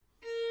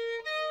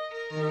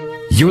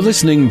You're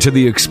listening to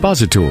the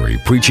expository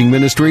preaching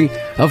ministry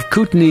of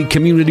Kootenai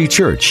Community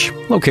Church,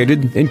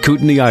 located in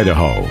Kootenai,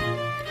 Idaho.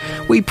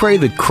 We pray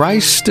that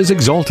Christ is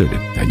exalted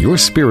and your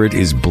spirit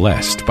is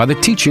blessed by the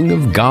teaching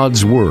of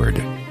God's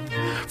Word.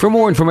 For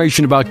more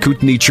information about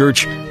Kootenai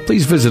Church,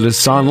 please visit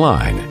us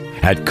online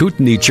at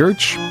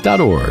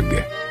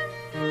kootenaichurch.org.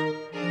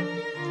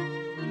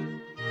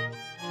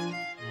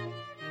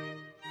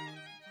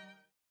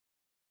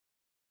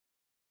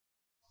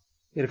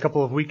 We had a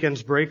couple of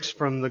weekends breaks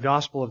from the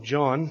Gospel of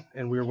John,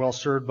 and we were well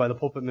served by the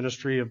pulpit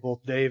ministry of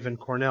both Dave and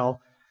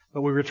Cornell.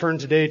 But we return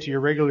today to your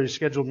regularly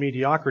scheduled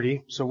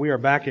mediocrity, so we are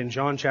back in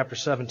John chapter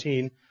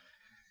 17,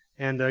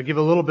 and give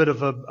a little bit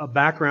of a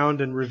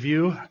background and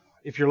review.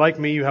 If you're like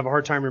me, you have a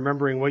hard time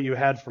remembering what you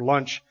had for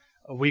lunch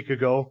a week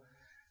ago,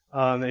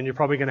 and you're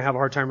probably going to have a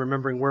hard time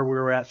remembering where we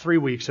were at 3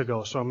 weeks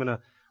ago. So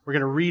we're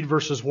going to read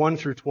verses 1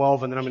 through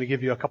 12, and then I'm going to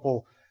give you a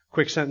couple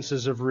quick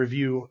sentences of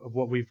review of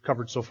what we've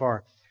covered so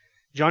far.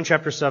 John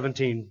chapter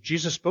 17.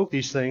 Jesus spoke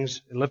these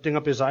things, and lifting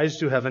up his eyes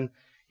to heaven,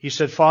 he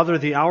said, Father,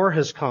 the hour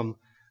has come.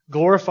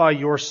 Glorify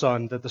your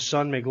Son, that the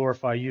Son may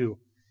glorify you,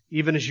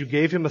 even as you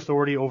gave him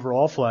authority over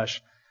all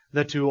flesh,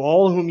 that to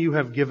all whom you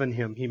have given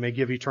him he may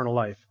give eternal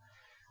life.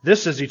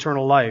 This is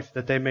eternal life,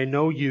 that they may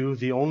know you,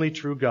 the only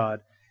true God,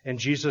 and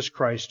Jesus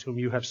Christ, whom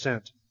you have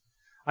sent.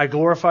 I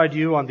glorified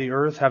you on the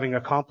earth, having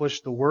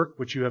accomplished the work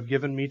which you have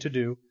given me to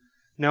do.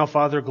 Now,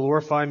 Father,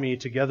 glorify me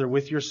together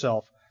with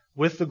yourself,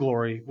 with the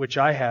glory which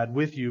I had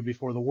with you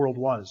before the world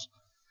was.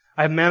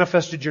 I have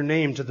manifested your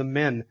name to the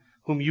men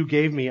whom you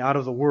gave me out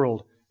of the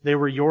world. They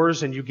were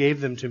yours, and you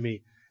gave them to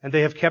me, and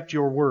they have kept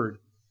your word.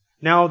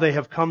 Now they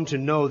have come to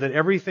know that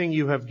everything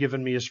you have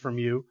given me is from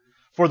you.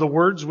 For the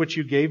words which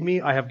you gave me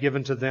I have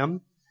given to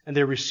them, and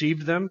they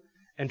received them,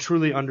 and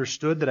truly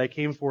understood that I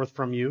came forth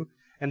from you,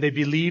 and they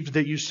believed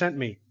that you sent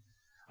me.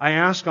 I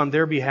ask on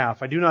their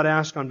behalf. I do not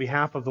ask on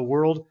behalf of the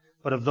world,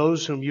 but of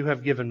those whom you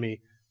have given me,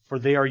 for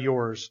they are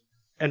yours.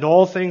 And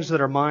all things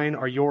that are mine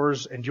are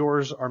yours, and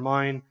yours are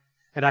mine,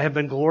 and I have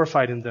been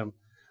glorified in them.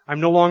 I'm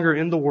no longer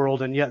in the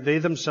world, and yet they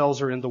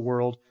themselves are in the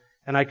world.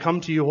 And I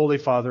come to you, Holy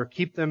Father,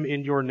 keep them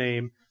in your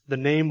name, the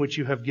name which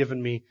you have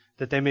given me,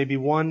 that they may be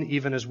one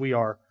even as we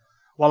are.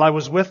 While I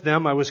was with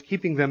them, I was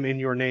keeping them in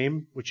your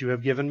name, which you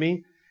have given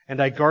me,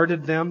 and I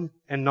guarded them,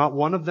 and not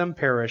one of them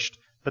perished,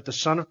 but the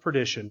son of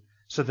perdition,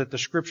 so that the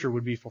scripture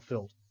would be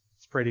fulfilled.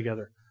 Let's pray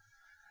together.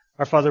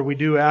 Our Father, we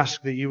do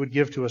ask that you would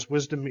give to us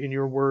wisdom in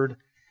your word,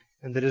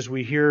 and that as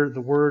we hear the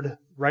word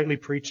rightly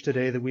preached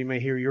today, that we may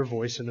hear your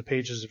voice in the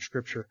pages of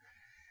Scripture.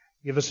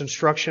 Give us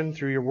instruction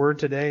through your word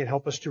today and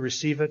help us to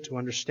receive it, to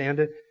understand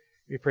it.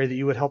 We pray that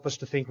you would help us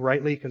to think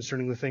rightly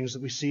concerning the things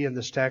that we see in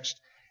this text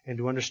and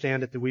to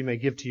understand it, that we may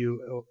give to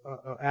you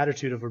an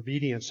attitude of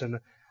obedience and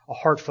a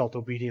heartfelt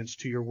obedience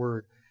to your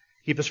word.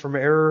 Keep us from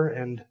error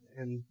and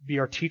be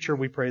our teacher,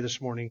 we pray this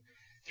morning,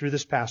 through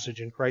this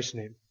passage in Christ's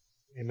name.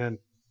 Amen.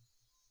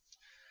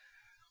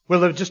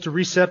 Well, just to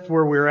reset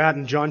where we're at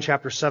in John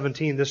chapter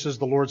 17, this is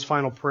the Lord's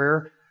final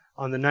prayer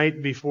on the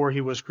night before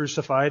he was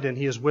crucified, and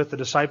he is with the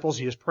disciples.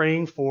 He is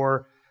praying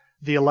for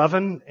the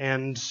 11,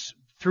 and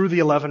through the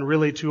 11,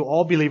 really to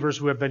all believers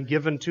who have been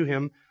given to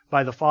him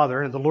by the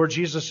Father. And the Lord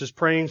Jesus is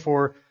praying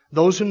for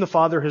those whom the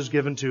Father has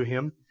given to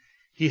him.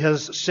 He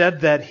has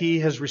said that he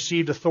has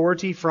received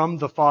authority from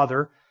the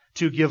Father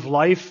to give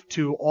life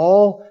to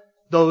all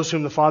those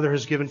whom the Father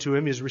has given to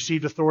him. He has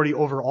received authority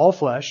over all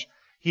flesh.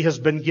 He has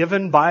been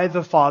given by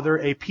the Father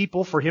a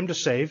people for him to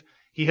save.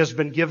 He has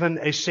been given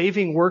a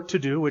saving work to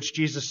do, which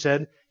Jesus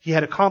said he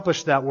had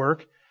accomplished that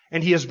work.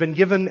 And he has been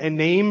given a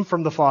name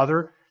from the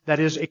Father, that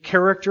is a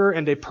character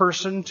and a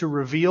person to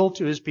reveal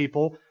to his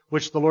people,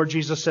 which the Lord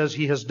Jesus says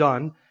he has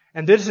done.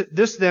 And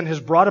this then has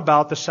brought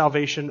about the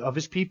salvation of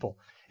his people.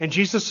 And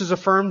Jesus has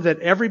affirmed that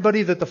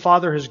everybody that the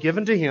Father has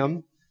given to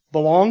him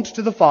belonged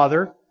to the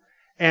Father,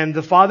 and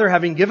the Father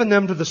having given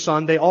them to the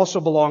Son, they also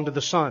belong to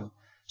the Son.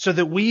 So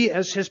that we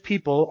as his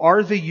people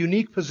are the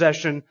unique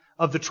possession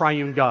of the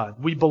triune God.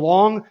 We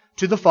belong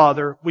to the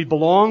Father, we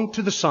belong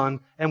to the Son,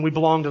 and we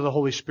belong to the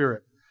Holy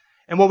Spirit.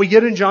 And what we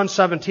get in John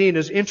 17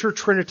 is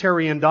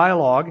inter-Trinitarian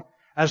dialogue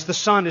as the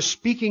Son is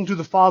speaking to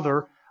the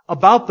Father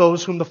about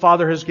those whom the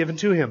Father has given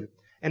to him.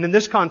 And in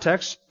this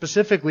context,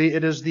 specifically,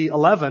 it is the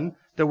 11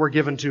 that were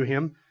given to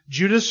him.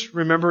 Judas,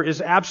 remember,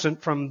 is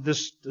absent from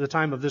the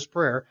time of this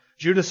prayer.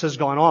 Judas has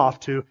gone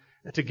off to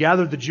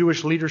gather the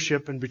Jewish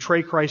leadership and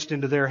betray Christ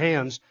into their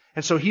hands.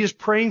 And so he is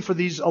praying for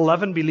these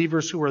 11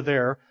 believers who are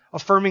there,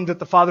 affirming that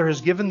the Father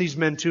has given these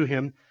men to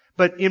him.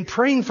 But in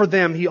praying for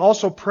them, he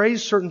also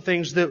prays certain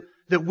things that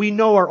we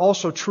know are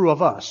also true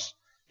of us,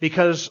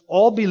 because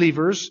all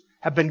believers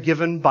have been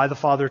given by the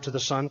Father to the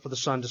Son for the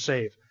Son to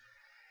save.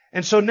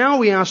 And so now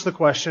we ask the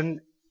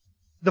question,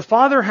 the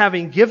Father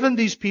having given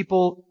these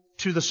people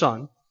to the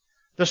Son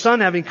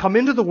having come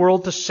into the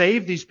world to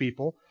save these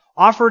people,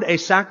 offered a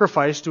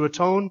sacrifice to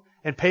atone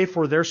and pay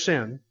for their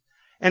sin,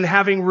 and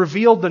having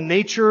revealed the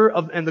nature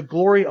of and the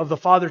glory of the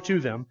Father to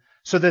them,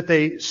 so that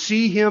they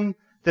see him,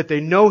 that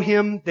they know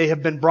Him, they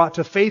have been brought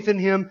to faith in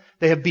Him,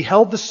 they have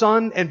beheld the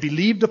Son and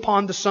believed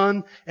upon the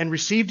Son and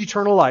received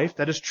eternal life.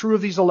 That is true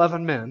of these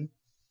 11 men.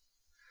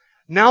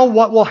 Now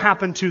what will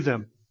happen to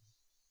them?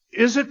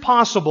 Is it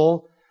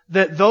possible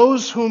that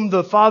those whom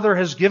the Father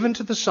has given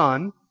to the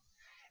Son,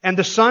 and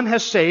the Son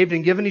has saved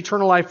and given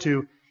eternal life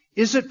to,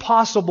 is it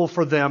possible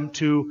for them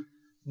to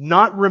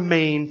not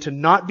remain, to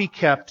not be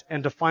kept,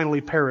 and to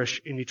finally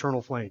perish in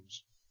eternal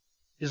flames?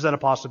 Is that a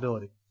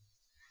possibility?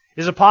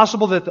 Is it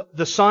possible that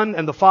the Son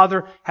and the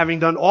Father, having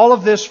done all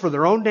of this for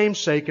their own name's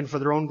sake and for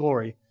their own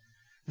glory,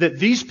 that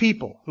these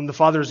people whom the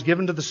Father has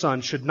given to the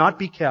Son should not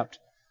be kept,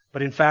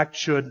 but in fact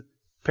should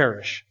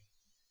perish?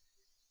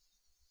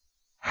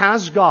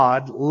 Has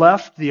God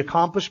left the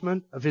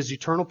accomplishment of His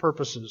eternal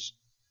purposes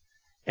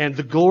and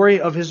the glory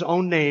of His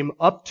own name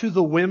up to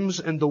the whims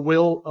and the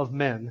will of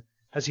men?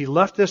 Has He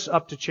left this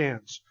up to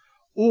chance?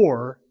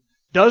 Or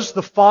does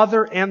the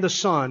Father and the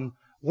Son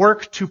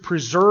work to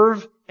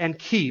preserve and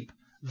keep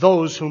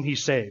those whom He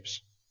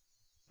saves?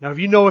 Now,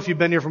 if you've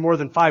been here for more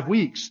than 5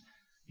 weeks,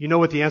 you know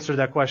what the answer to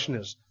that question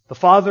is. The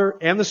Father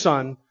and the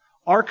Son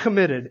are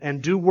committed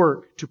and do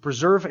work to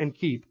preserve and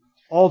keep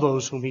all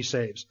those whom He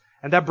saves.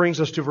 And that brings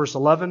us to verse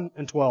 11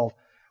 and 12.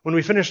 When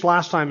we finished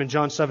last time in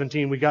John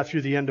 17, we got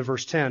through the end of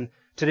verse 10.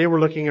 Today we're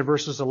looking at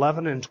verses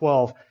 11 and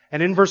 12.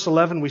 And in verse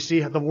 11 we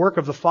see the work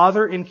of the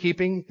Father in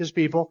keeping His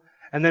people.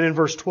 And then in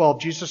verse 12,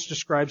 Jesus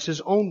describes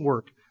His own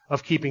work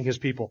of keeping His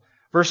people.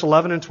 Verse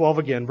 11 and 12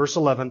 again. Verse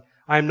 11,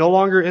 I am no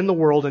longer in the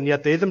world, and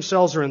yet they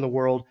themselves are in the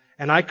world.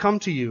 And I come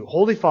to you,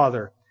 Holy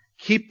Father,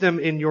 keep them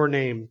in your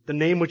name, the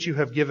name which you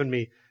have given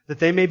me, that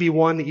they may be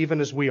one even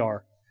as we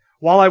are.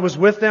 While I was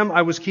with them,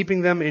 I was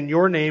keeping them in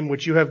your name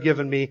which you have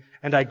given me,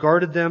 and I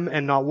guarded them,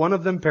 and not one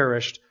of them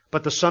perished,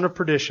 but the son of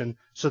perdition,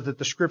 so that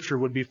the scripture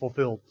would be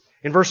fulfilled.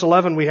 In verse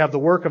 11, we have the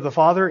work of the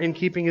Father in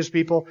keeping His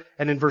people,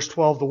 and in verse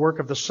 12, the work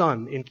of the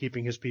Son in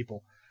keeping His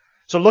people.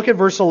 So look at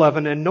verse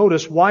 11 and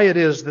notice why it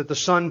is that the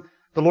Son,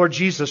 the Lord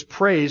Jesus,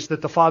 prays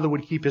that the Father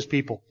would keep His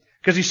people.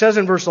 Because He says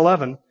in verse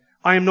 11,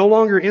 I am no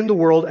longer in the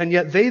world, and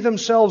yet they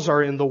themselves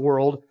are in the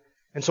world,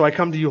 and so I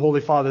come to you,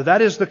 Holy Father.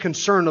 That is the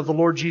concern of the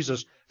Lord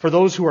Jesus for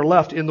those who are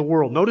left in the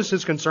world. Notice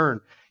His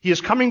concern. He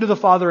is coming to the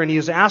Father and He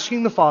is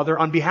asking the Father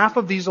on behalf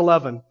of these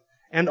 11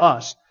 and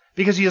us,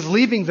 because He is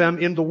leaving them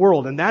in the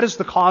world, and that is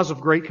the cause of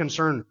great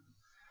concern.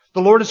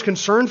 The Lord is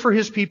concerned for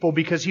His people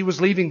because He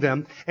was leaving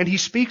them, and He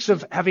speaks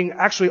of having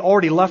actually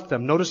already left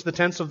them. Notice the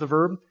tense of the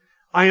verb.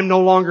 I am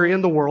no longer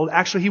in the world.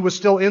 Actually, He was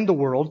still in the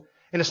world,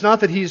 and it's not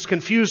that He is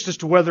confused as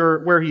to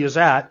where He is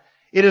at.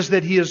 It is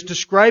that He is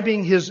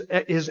describing His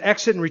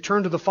exit and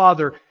return to the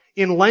Father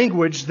in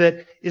language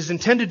that is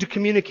intended to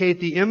communicate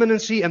the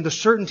imminency and the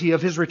certainty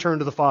of His return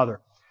to the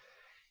Father.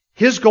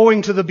 His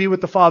going to be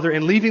with the Father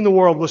and leaving the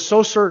world was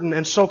so certain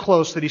and so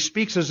close that He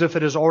speaks as if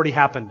it has already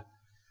happened.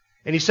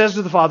 And He says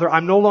to the Father,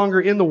 I'm no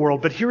longer in the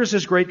world, but here is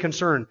His great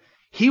concern.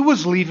 He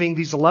was leaving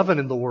these 11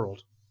 in the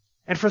world.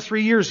 And for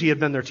 3 years He had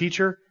been their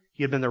teacher,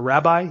 He had been their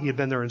rabbi, He had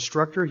been their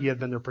instructor, He had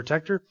been their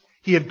protector.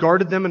 He had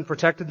guarded them and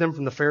protected them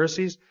from the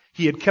Pharisees.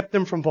 He had kept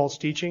them from false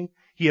teaching.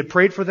 He had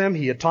prayed for them.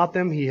 He had taught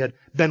them. He had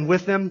been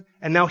with them.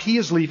 And now He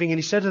is leaving. And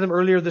He said to them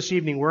earlier this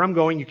evening, where I'm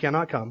going, you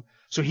cannot come.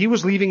 So He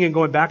was leaving and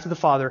going back to the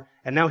Father.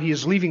 And now He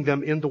is leaving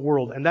them in the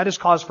world. And that is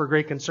cause for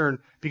great concern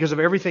because of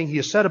everything He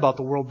has said about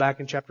the world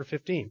back in chapter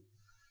 15.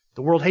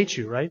 The world hates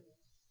you, right?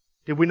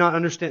 Did we not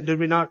understand? Did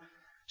we not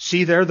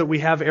see there that we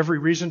have every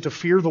reason to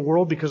fear the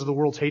world because of the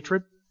world's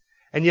hatred?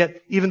 And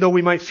yet, even though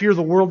we might fear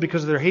the world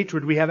because of their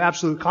hatred, we have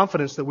absolute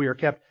confidence that we are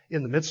kept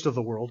in the midst of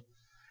the world.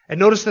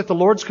 And notice that the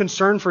Lord's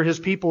concern for His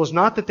people is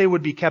not that they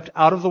would be kept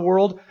out of the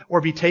world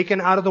or be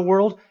taken out of the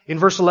world. In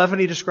verse 11,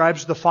 He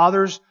describes the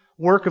Father's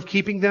work of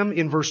keeping them.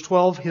 In verse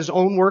 12, His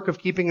own work of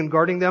keeping and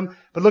guarding them.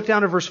 But look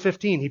down at verse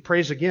 15. He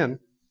prays again.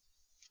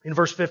 In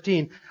verse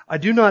 15, I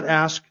do not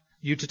ask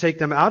you to take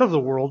them out of the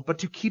world, but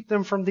to keep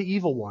them from the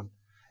evil one.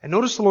 And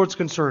notice the Lord's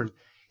concern.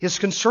 His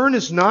concern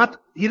is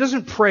not, He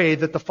doesn't pray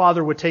that the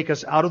Father would take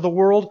us out of the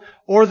world,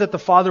 or that the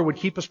Father would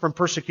keep us from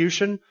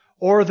persecution,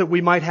 or that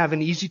we might have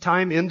an easy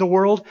time in the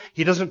world.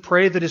 He doesn't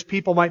pray that His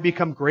people might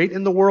become great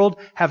in the world,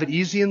 have it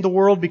easy in the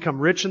world, become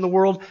rich in the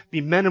world,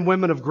 be men and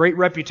women of great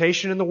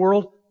reputation in the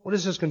world. What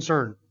is His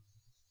concern?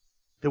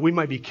 That we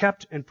might be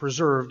kept and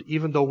preserved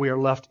even though we are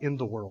left in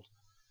the world.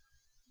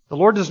 The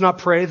Lord does not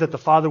pray that the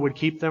Father would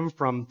keep them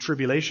from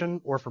tribulation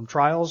or from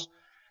trials.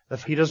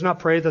 He does not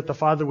pray that the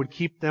Father would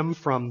keep them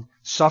from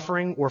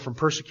suffering or from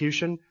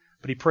persecution,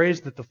 but He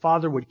prays that the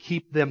Father would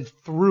keep them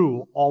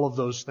through all of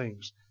those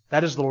things.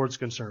 That is the Lord's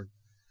concern.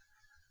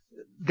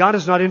 God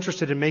is not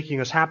interested in making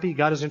us happy.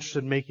 God is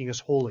interested in making us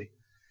holy.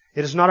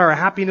 It is not our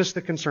happiness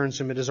that concerns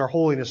Him. It is our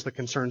holiness that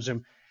concerns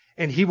Him.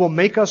 And He will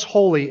make us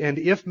holy, and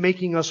if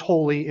making us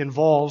holy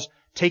involves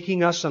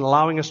taking us and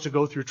allowing us to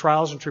go through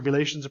trials and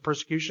tribulations and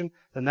persecution,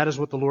 then that is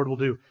what the Lord will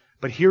do.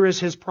 But here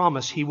is His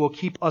promise. He will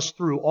keep us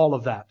through all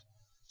of that,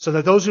 so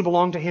that those who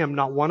belong to Him,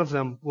 not one of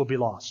them will be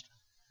lost.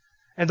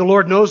 And the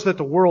Lord knows that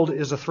the world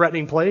is a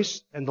threatening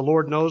place, and the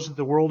Lord knows that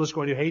the world is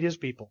going to hate His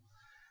people.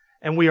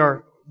 And we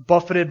are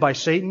buffeted by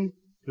Satan,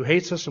 who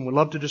hates us and would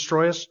love to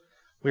destroy us.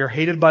 We are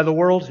hated by the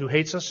world, who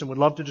hates us and would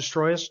love to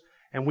destroy us.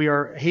 And we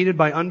are hated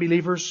by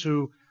unbelievers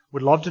who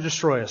would love to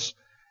destroy us.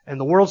 And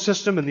the world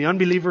system and the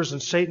unbelievers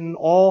and Satan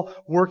all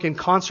work in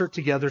concert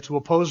together to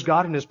oppose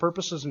God and His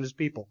purposes and His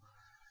people.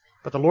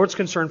 But the Lord's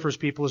concern for His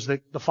people is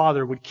that the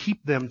Father would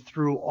keep them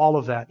through all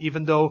of that.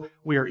 Even though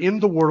we are in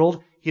the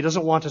world, He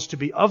doesn't want us to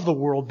be of the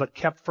world, but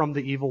kept from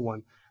the evil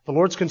one. The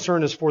Lord's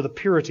concern is for the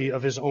purity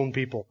of His own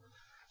people.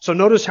 So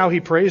notice how He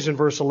prays in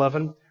verse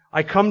 11,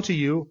 I come to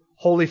you,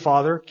 Holy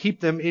Father,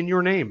 keep them in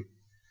your name.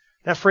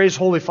 That phrase,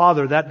 Holy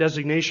Father, that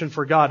designation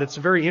for God, it's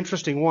a very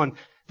interesting one.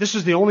 This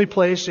is the only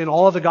place in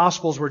all of the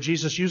Gospels where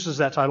Jesus uses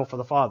that title for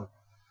the Father.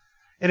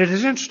 And it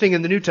is interesting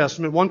in the New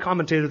Testament, one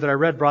commentator that I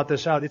read brought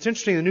this out, it's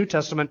interesting in the New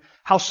Testament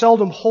how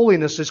seldom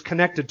holiness is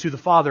connected to the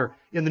Father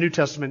in the New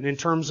Testament in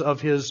terms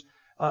of His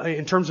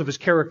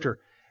character.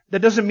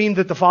 That doesn't mean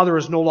that the Father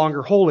is no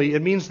longer holy.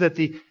 It means that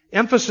the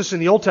emphasis in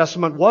the Old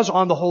Testament was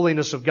on the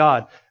holiness of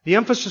God. The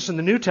emphasis in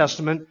the New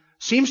Testament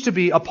seems to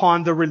be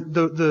upon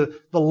the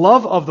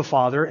love of the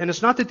Father, and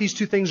it's not that these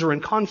two things are in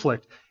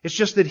conflict. It's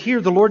just that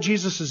here the Lord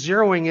Jesus is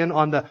zeroing in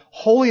on the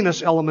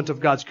holiness element of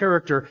God's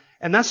character,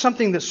 and that's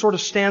something that sort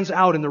of stands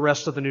out in the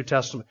rest of the New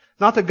Testament.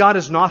 Not that God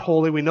is not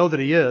holy, we know that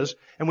He is,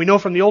 and we know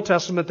from the Old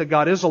Testament that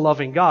God is a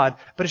loving God,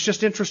 but it's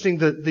just interesting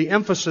the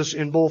emphasis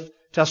in both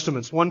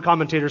Testaments. One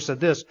commentator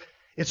said this,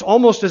 it's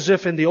almost as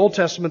if in the Old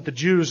Testament the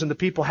Jews and the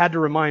people had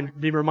to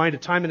be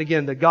reminded time and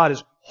again that God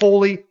is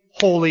holy,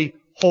 holy,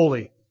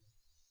 holy.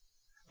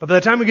 But by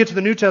the time we get to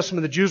the New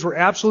Testament, the Jews were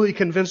absolutely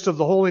convinced of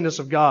the holiness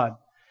of God.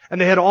 And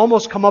they had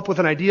almost come up with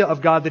an idea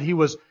of God that He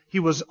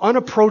was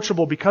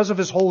unapproachable because of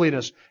His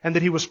holiness, and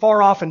that He was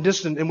far off and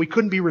distant, and we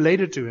couldn't be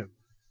related to Him.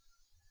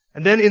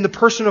 And then in the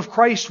person of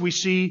Christ, we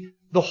see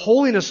the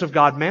holiness of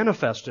God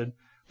manifested,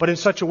 but in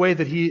such a way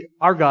that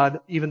our God,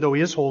 even though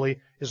He is holy,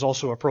 is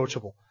also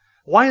approachable.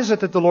 Why is it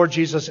that the Lord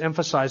Jesus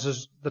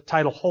emphasizes the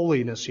title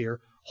holiness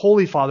here?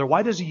 Holy Father.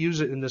 Why does He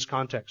use it in this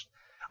context?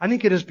 I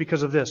think it is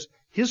because of this.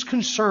 His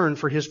concern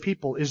for His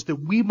people is that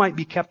we might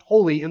be kept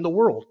holy in the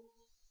world.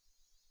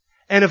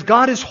 And if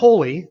God is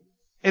holy,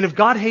 and if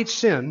God hates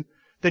sin,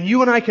 then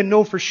you and I can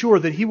know for sure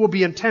that He will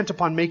be intent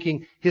upon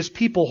making His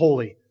people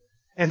holy.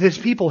 And His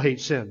people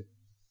hate sin.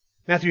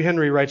 Matthew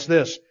Henry writes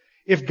this,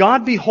 if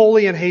God be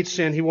holy and hates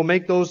sin, He will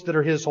make those that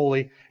are His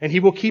holy, and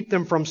He will keep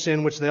them from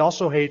sin, which they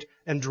also hate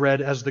and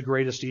dread as the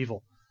greatest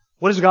evil.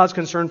 What is God's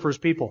concern for His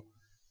people?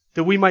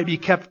 That we might be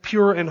kept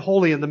pure and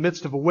holy in the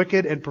midst of a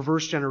wicked and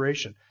perverse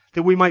generation.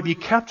 That we might be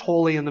kept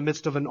holy in the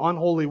midst of an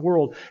unholy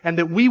world. And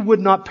that we would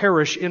not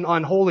perish in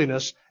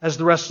unholiness as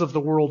the rest of the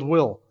world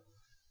will.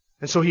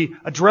 And so He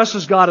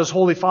addresses God as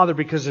Holy Father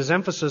because His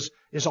emphasis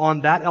is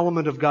on that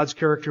element of God's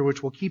character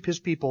which will keep His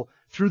people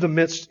through the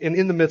midst and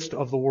in the midst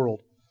of the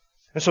world.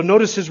 And so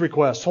notice His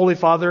request. Holy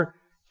Father,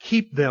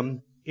 keep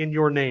them in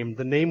your name,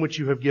 the name which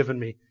you have given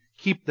me.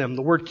 Keep them.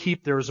 The word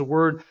keep there is a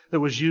word that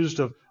was used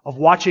of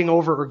watching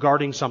over or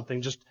guarding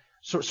something, just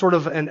sort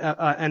of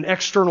an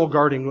external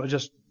guarding,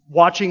 just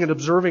watching and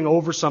observing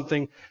over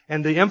something.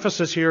 And the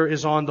emphasis here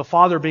is on the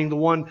Father being the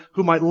one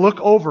who might look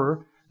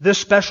over this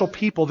special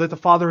people that the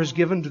Father has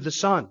given to the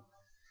Son.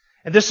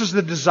 And this is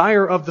the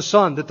desire of the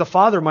Son, that the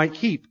Father might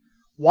keep,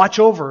 watch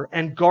over,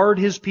 and guard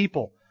His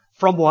people.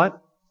 From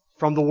what?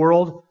 From the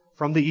world,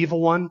 from the evil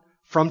one,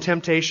 from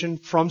temptation,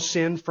 from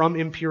sin, from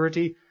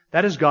impurity.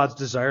 That is God's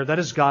desire. That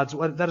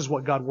is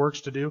what God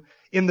works to do.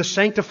 In the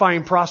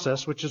sanctifying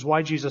process, which is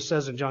why Jesus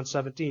says in John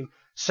 17,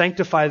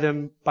 sanctify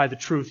them by the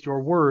truth.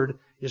 Your word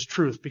is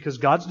truth. Because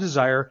God's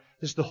desire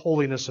is the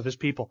holiness of His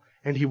people.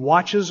 And He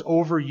watches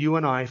over you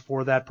and I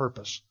for that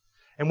purpose.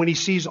 And when He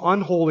sees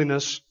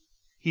unholiness,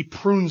 He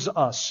prunes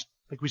us,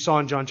 like we saw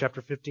in John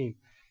chapter 15.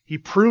 He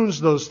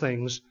prunes those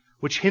things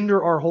which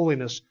hinder our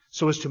holiness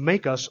so as to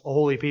make us a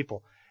holy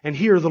people. And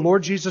here the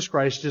Lord Jesus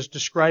Christ is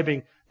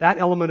describing that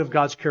element of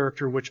God's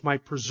character which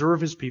might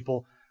preserve His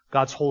people,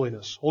 God's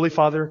holiness. Holy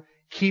Father,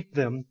 keep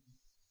them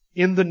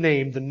in the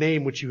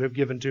name which you have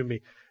given to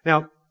me.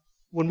 Now,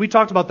 when we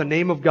talked about the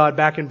name of God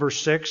back in verse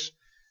 6,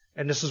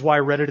 and this is why I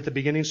read it at the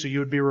beginning so you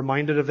would be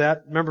reminded of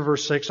that. Remember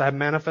verse 6, I have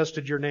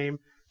manifested your name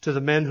to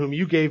the men whom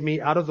you gave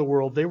me out of the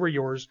world. They were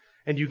yours,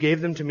 and you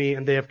gave them to me,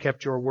 and they have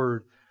kept your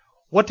word.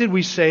 What did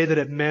we say that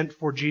it meant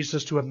for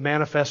Jesus to have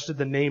manifested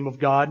the name of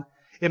God?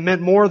 It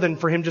meant more than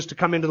for Him just to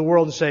come into the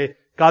world and say,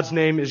 God's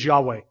name is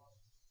Yahweh.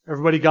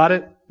 Everybody got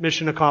it?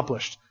 Mission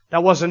accomplished.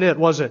 That wasn't it,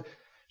 was it?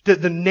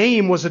 The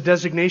name was a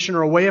designation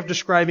or a way of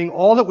describing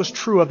all that was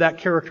true of that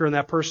character and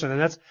that person. And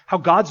that's how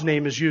God's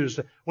name is used.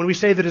 When we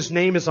say that His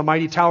name is a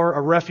mighty tower, a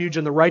refuge,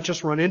 and the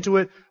righteous run into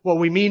it, what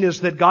we mean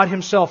is that God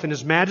Himself in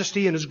His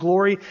majesty and His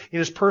glory, in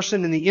His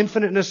person, in the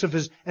infiniteness of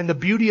His, and the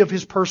beauty of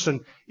His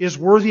person is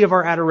worthy of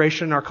our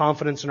adoration, our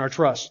confidence, and our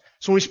trust.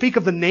 So when we speak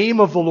of the name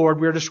of the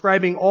Lord, we are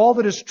describing all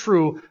that is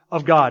true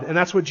of God. And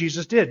that's what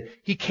Jesus did.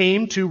 He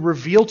came to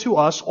reveal to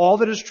us all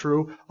that is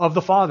true of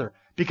the Father.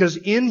 Because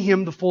in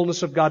Him the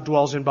fullness of God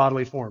dwells in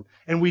bodily form.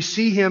 And we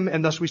see Him,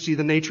 and thus we see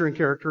the nature and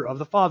character of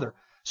the Father.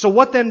 So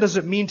what then does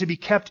it mean to be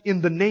kept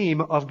in the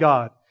name of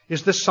God?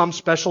 Is this some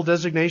special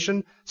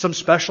designation, some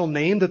special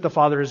name that the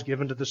Father has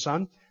given to the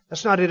Son?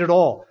 That's not it at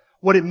all.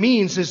 What it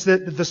means is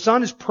that the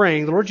Son is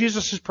praying, the Lord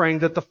Jesus is praying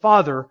that the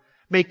Father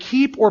may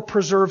keep or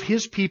preserve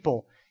His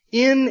people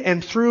in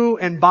and through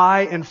and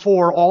by and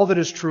for all that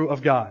is true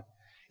of God.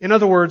 In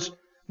other words,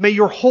 may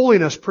your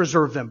holiness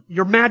preserve them,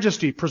 your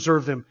majesty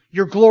preserve them,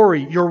 your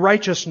glory, your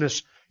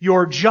righteousness,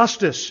 your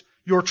justice,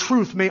 your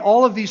truth. May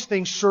all of these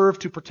things serve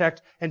to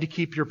protect and to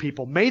keep your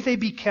people. May they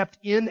be kept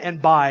in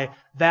and by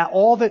that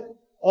all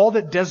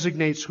that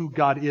designates who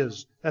God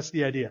is. That's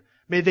the idea.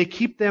 May you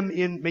keep them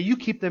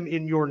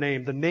in your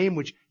name, the name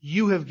which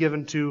you have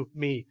given to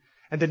me.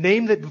 And the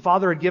name that the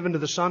Father had given to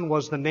the Son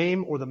was the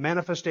name or the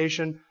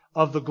manifestation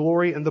of the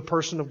glory and the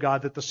person of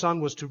God that the Son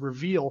was to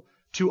reveal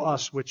to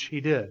us, which He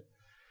did.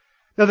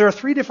 Now, there are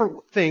three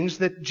different things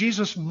that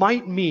Jesus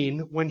might mean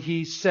when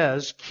He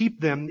says, keep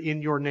them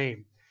in your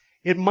name.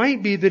 It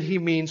might be that He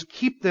means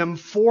keep them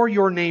for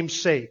your name's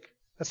sake.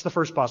 That's the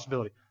first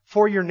possibility.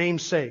 For your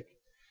name's sake.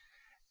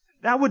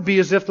 That would be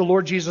as if the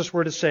Lord Jesus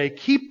were to say,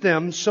 keep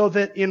them so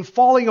that in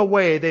falling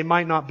away they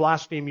might not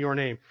blaspheme your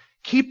name.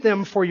 Keep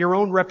them for your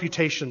own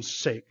reputation's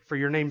sake, for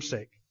your name's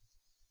sake.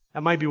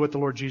 That might be what the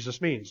Lord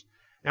Jesus means.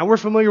 Now, we're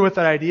familiar with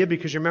that idea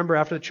because you remember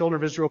after the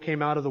children of Israel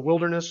came out of the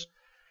wilderness,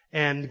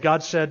 and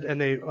God said, and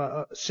they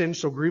sinned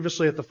so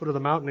grievously at the foot of the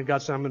mountain, and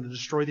God said, I'm going to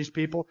destroy these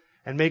people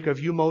and make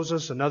of you,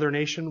 Moses, another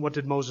nation. What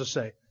did Moses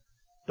say?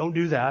 Don't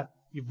do that.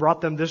 You've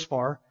brought them this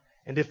far,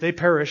 and if they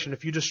perish, and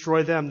if you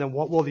destroy them, then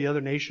what will the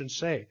other nations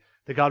say?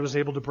 That God was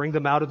able to bring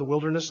them out of the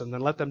wilderness and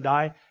then let them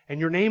die, and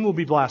your name will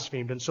be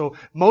blasphemed. And so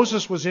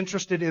Moses was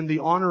interested in the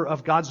honor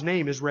of God's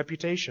name, His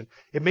reputation.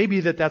 It may be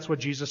that that's what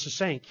Jesus is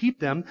saying. Keep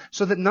them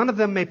so that none of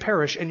them may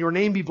perish and your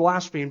name be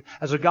blasphemed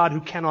as a God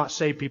who cannot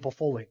save people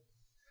fully.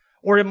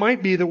 Or it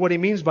might be that what He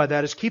means by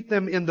that is keep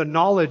them in the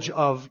knowledge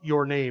of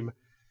your name.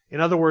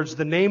 In other words,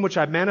 the name which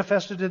I've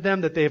manifested to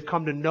them that they have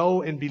come to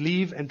know and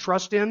believe and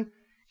trust in,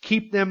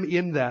 keep them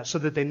in that so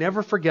that they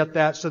never forget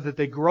that, so that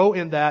they grow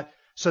in that,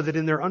 so that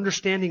in their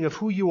understanding of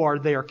who you are,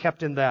 they are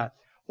kept in that.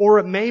 Or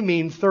it may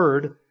mean,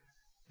 third,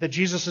 that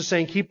Jesus is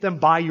saying, keep them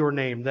by your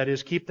name. That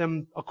is, keep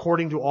them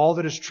according to all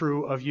that is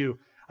true of you.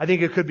 I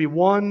think it could be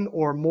one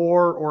or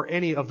more or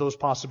any of those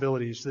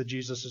possibilities that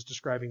Jesus is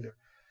describing there.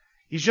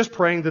 He's just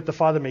praying that the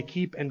Father may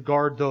keep and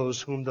guard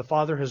those whom the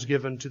Father has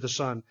given to the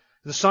Son.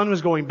 The Son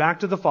is going back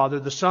to the Father.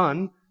 The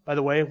Son, by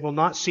the way, will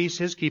not cease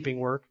His keeping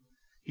work.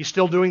 He's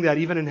still doing that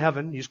even in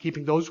heaven. He's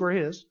keeping those who are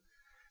His,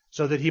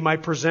 so that He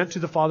might present to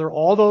the Father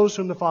all those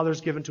whom the Father has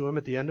given to Him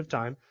at the end of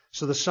time.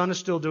 So the Son is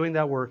still doing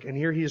that work, and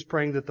here He is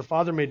praying that the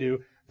Father may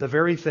do the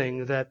very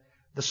thing that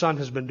the Son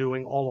has been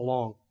doing all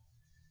along.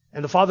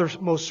 And the Father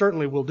most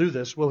certainly will do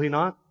this, will He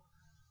not?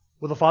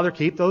 Will the Father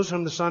keep those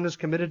whom the Son has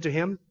committed to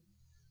Him?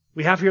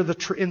 We have here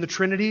in the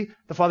Trinity,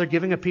 the Father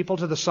giving a people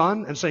to the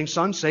Son and saying,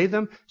 Son, save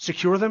them,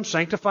 secure them,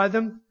 sanctify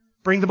them,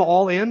 bring them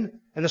all in.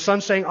 And the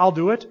Son saying, I'll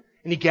do it.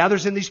 And He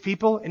gathers in these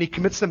people and He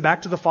commits them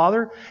back to the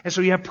Father. And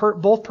so you have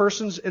both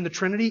persons in the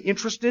Trinity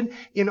interested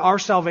in our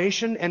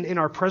salvation and in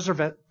our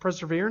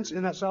perseverance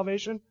in that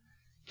salvation.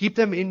 Keep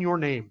them in your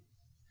name.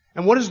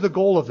 And what is the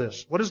goal of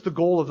this? What is the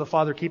goal of the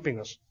Father keeping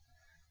us?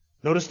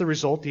 Notice the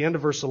result, the end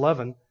of verse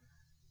 11.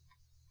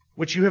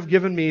 Which you have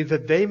given me,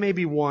 that they may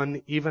be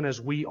one, even as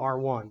we are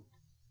one.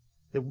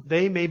 That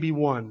they may be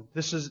one.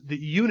 This is the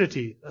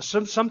unity.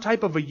 Some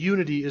type of a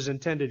unity is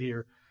intended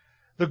here.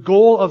 The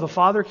goal of the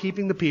Father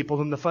keeping the people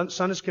whom the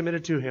Son is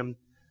committed to Him,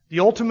 the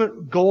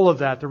ultimate goal of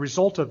that, the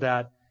result of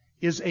that,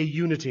 is a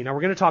unity. Now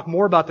we're going to talk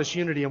more about this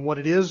unity and what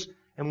it is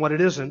and what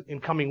it isn't in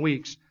coming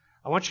weeks.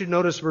 I want you to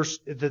notice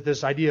that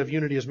this idea of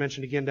unity is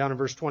mentioned again down in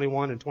verse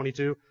 21 and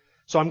 22.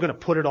 So I'm going to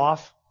put it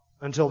off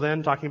until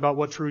then, talking about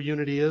what true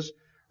unity is.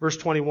 Verse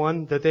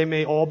 21, that they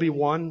may all be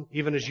one,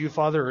 even as you,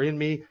 Father, are in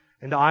me,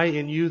 and I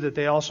in you, that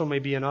they also may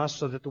be in us,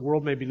 so that the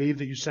world may believe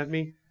that you sent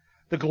me.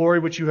 The glory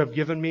which you have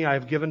given me, I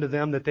have given to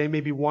them, that they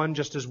may be one,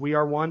 just as we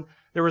are one.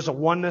 There is a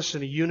oneness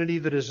and a unity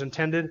that is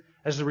intended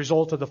as the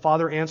result of the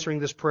Father answering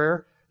this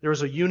prayer. There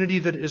is a unity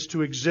that is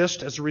to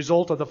exist as a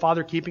result of the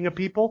Father keeping a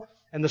people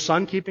and the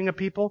Son keeping a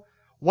people.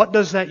 What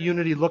does that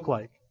unity look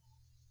like?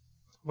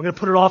 We're going to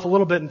put it off a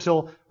little bit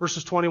until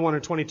verses 21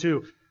 and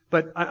 22.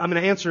 But I'm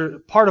going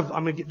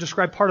to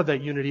describe part of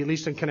that unity, at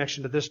least in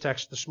connection to this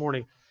text this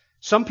morning.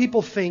 Some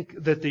people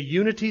think that the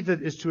unity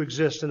that is to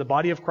exist in the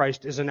body of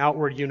Christ is an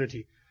outward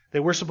unity.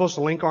 That we're supposed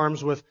to link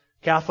arms with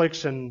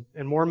Catholics and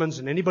Mormons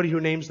and anybody who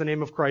names the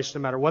name of Christ,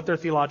 no matter what their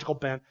theological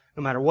bent,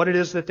 no matter what it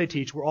is that they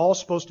teach. We're all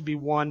supposed to be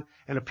one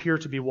and appear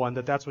to be one,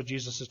 that's what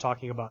Jesus is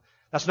talking about.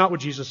 That's not what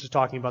Jesus is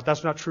talking about.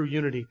 That's not true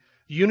unity.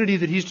 The unity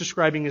that He's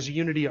describing is a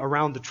unity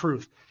around the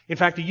truth. In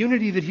fact, the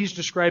unity that He's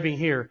describing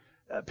here,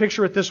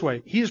 picture it this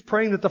way. He is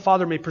praying that the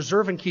Father may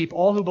preserve and keep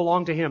all who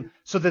belong to Him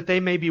so that they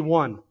may be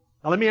one.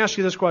 Now let me ask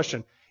you this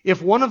question.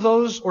 If one of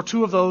those or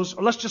two of those,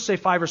 or let's just say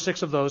 5 or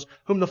 6 of those,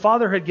 whom the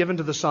Father had given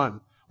to the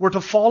Son, were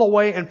to fall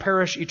away and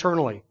perish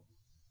eternally,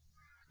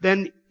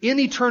 then in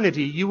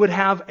eternity you would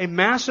have a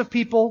mass of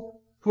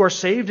people who are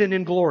saved and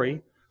in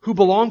glory, who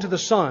belong to the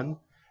Son,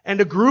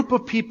 and a group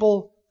of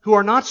people who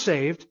are not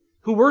saved,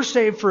 who were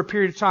saved for a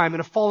period of time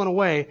and have fallen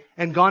away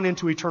and gone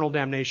into eternal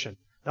damnation.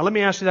 Now let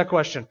me ask you that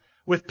question.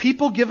 With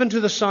people given to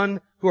the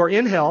Son who are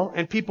in hell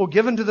and people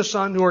given to the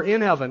Son who are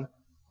in heaven,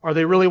 are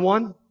they really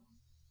one?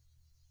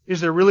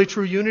 Is there really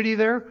true unity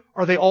there?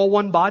 Are they all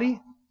one body?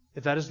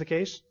 If that is the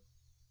case,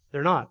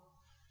 they're not.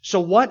 So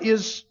what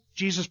is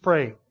Jesus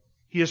praying?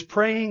 He is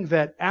praying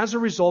that as a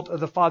result of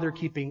the Father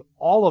keeping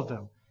all of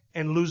them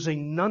and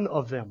losing none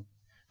of them,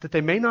 that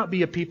they may not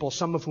be a people,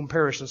 some of whom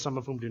perish and some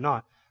of whom do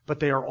not, but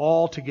they are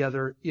all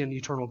together in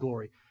eternal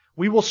glory.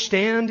 We will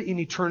stand in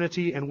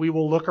eternity and we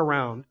will look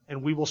around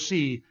and we will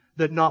see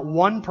that not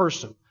one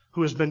person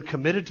who has been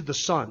committed to the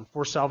Son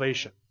for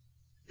salvation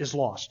is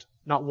lost.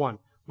 Not one.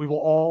 We will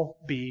all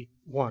be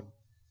one.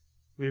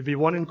 We will be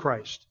one in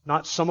Christ.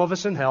 Not some of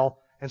us in hell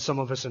and some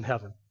of us in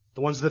heaven.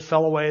 The ones that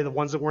fell away, the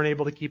ones that weren't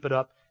able to keep it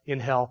up in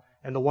hell,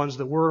 and the ones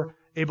that were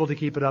able to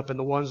keep it up, and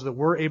the ones that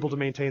were able to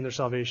maintain their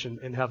salvation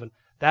in heaven.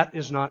 That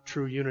is not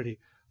true unity.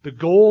 The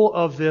goal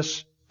of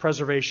this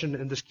preservation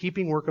and this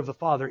keeping work of the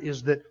Father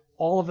is that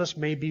all of us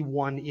may be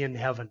one in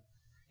heaven.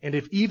 And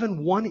if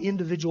even one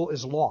individual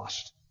is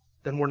lost,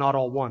 then we're not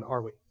all one,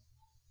 are we?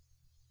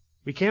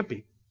 We can't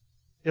be.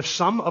 If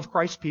some of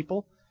Christ's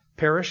people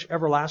perish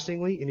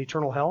everlastingly in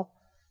eternal hell,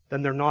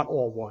 then they're not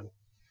all one.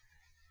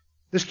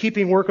 This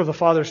keeping work of the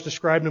Father is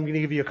described, and I'm going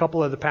to give you a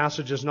couple of the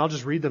passages, and I'll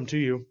just read them to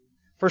you.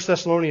 1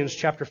 Thessalonians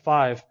chapter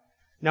 5.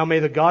 Now may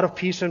the God of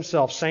peace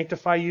himself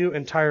sanctify you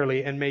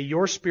entirely, and may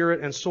your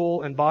spirit and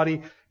soul and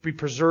body be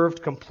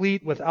preserved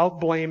complete without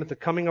blame at the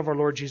coming of our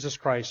Lord Jesus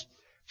Christ.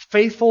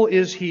 Faithful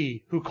is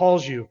he who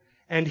calls you,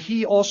 and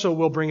he also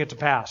will bring it to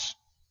pass.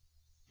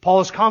 Paul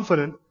is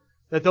confident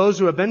that those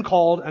who have been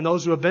called and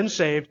those who have been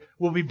saved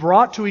will be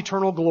brought to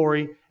eternal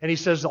glory, and he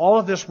says all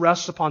of this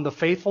rests upon the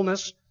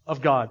faithfulness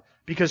of God.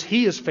 Because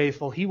he is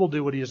faithful, he will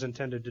do what he is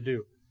intended to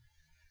do.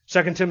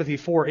 2 Timothy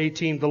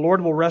 4:18, the Lord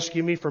will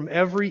rescue me from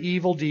every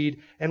evil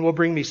deed and will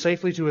bring me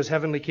safely to his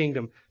heavenly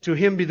kingdom. To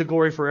him be the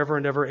glory forever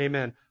and ever.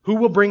 Amen. Who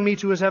will bring me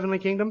to his heavenly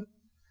kingdom?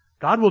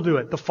 God will do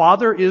it. The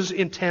Father is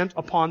intent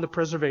upon the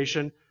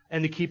preservation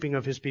and the keeping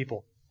of his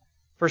people.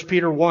 1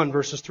 Peter 1,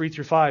 verses 3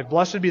 through 5.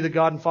 Blessed be the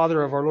God and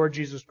Father of our Lord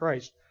Jesus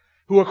Christ,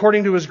 who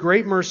according to his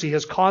great mercy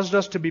has caused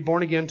us to be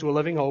born again to a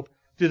living hope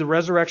through the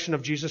resurrection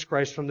of Jesus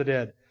Christ from the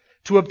dead,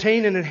 to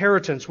obtain an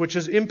inheritance which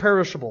is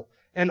imperishable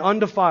and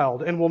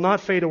undefiled and will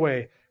not fade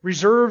away,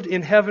 reserved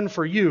in heaven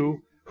for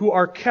you who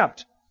are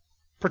kept,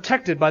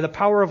 protected by the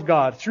power of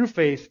God through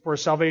faith for a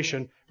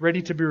salvation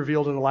ready to be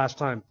revealed in the last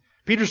time.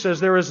 Peter says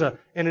there is an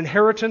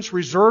inheritance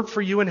reserved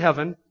for you in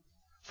heaven,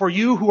 for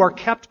you who are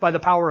kept by the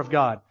power of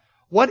God.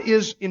 What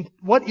is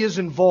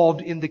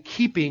involved in the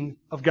keeping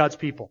of God's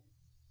people?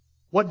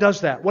 What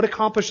does that? What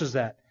accomplishes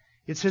that?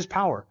 It's his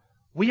power.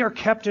 We are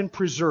kept and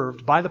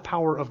preserved by the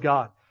power of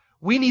God.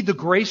 We need the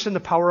grace and the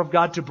power of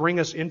God to bring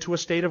us into a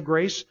state of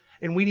grace,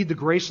 and we need the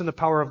grace and the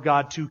power of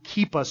God to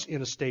keep us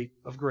in a state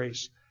of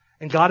grace.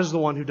 And God is the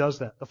one who does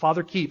that. The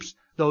Father keeps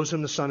those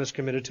whom the Son has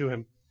committed to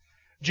him.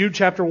 Jude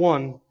chapter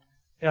 1.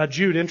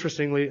 Jude,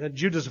 interestingly,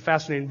 Jude is a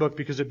fascinating book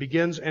because it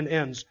begins and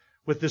ends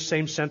with this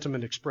same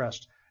sentiment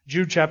expressed.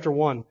 Jude chapter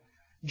 1.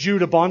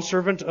 Jude, a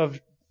bondservant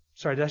of...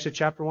 Sorry, did I say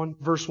chapter 1?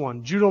 Verse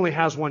 1. Jude only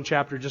has one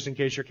chapter, just in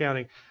case you're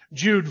counting.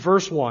 Jude,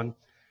 verse 1.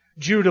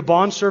 Jude, a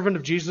bondservant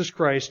of Jesus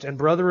Christ and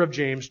brother of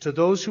James, to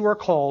those who are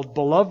called,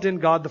 beloved in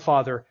God the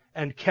Father,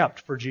 and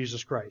kept for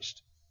Jesus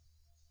Christ.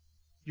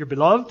 You're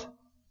beloved,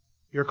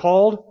 you're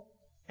called,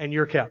 and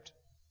you're kept.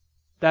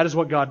 That is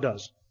what God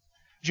does.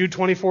 Jude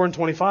 24 and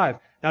 25.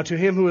 Now to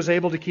him who is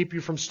able to keep you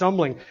from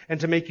stumbling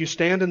and to make you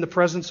stand in the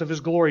presence of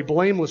his glory,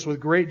 blameless with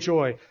great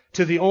joy,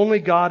 to the only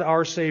God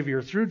our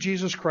Savior, through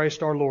Jesus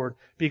Christ our Lord,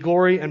 be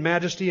glory and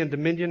majesty and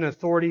dominion and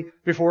authority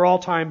before all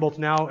time, both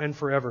now and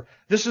forever.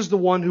 This is the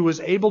one who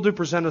is able to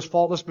present us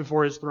faultless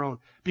before his throne,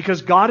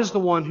 because God is the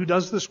one who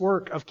does this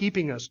work of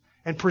keeping us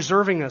and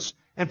preserving us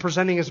and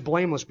presenting us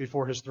blameless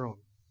before his throne.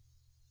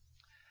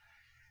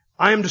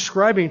 I am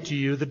describing to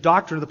you the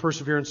doctrine of the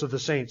perseverance of the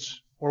saints,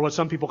 or what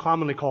some people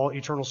commonly call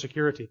eternal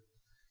security.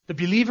 The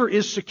believer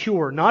is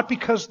secure, not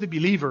because the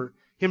believer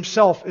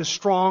himself is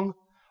strong,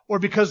 or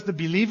because the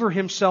believer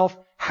himself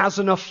has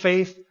enough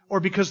faith, or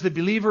because the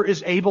believer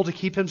is able to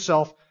keep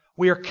himself.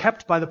 We are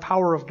kept by the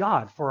power of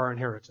God for our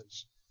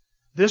inheritance.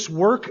 This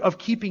work of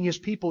keeping his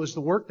people is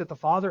the work that the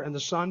Father and the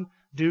Son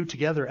do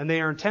together, and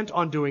they are intent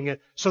on doing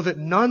it so that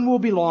none will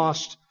be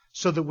lost,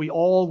 so that we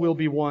all will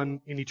be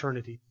one in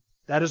eternity.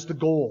 That is the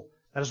goal.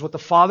 That is what the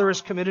Father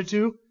is committed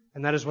to,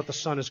 and that is what the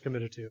Son is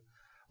committed to.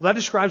 Well, that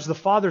describes the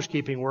Father's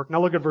keeping work.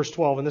 Now look at verse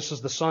 12, and this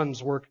is the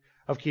Son's work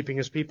of keeping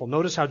his people.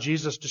 Notice how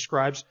Jesus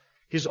describes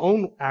his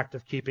own act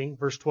of keeping.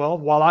 Verse 12,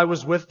 while I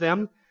was with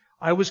them,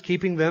 I was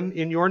keeping them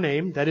in your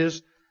name. That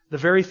is, the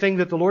very thing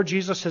that the Lord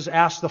Jesus has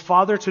asked the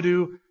Father to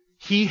do,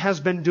 he has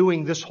been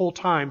doing this whole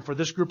time for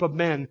this group of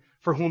men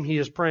for whom he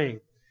is praying.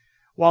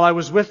 While I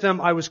was with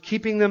them, I was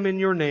keeping them in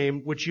your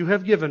name, which you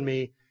have given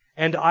me,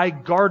 and I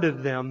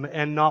guarded them,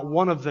 and not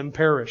one of them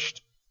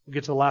perished. We'll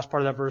get to the last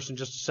part of that verse in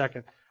just a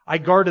second. I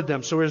guarded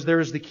them. So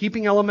there is the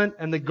keeping element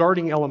and the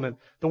guarding element.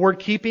 The word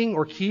keeping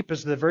or keep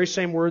is the very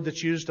same word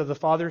that's used of the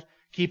Father's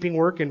keeping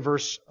work in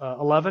verse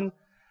 11.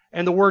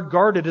 And the word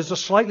guarded is a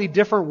slightly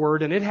different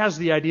word, and it has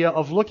the idea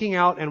of looking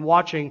out and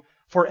watching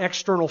for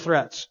external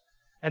threats.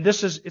 And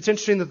it's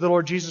interesting that the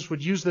Lord Jesus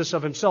would use this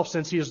of himself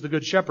since he is the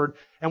good shepherd.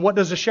 And what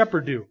does a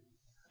shepherd do?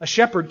 A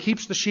shepherd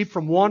keeps the sheep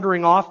from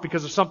wandering off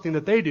because of something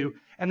that they do,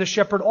 and the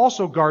shepherd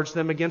also guards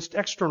them against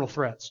external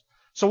threats.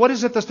 So what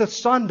is it that the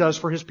Son does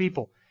for his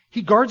people?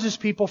 He guards his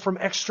people from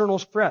external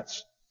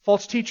threats,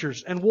 false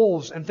teachers and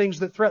wolves and things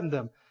that threaten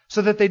them,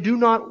 so that they do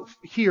not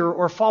hear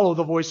or follow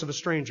the voice of a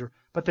stranger,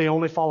 but they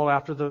only follow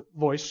after the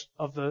voice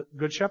of the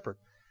good shepherd.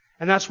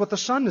 And that's what the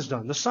Son has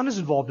done. The Son is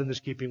involved in this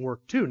keeping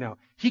work too. Now,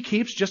 he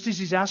keeps just as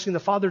he's asking the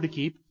Father to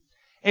keep,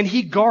 and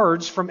he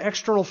guards from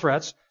external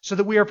threats so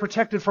that we are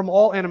protected from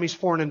all enemies,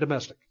 foreign and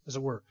domestic, as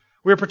it were.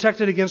 We are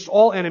protected against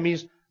all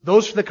enemies,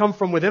 those that come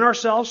from within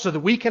ourselves so that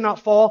we cannot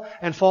fall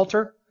and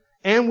falter,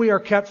 and we are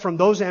kept from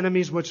those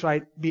enemies which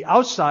might be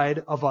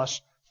outside of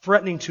us,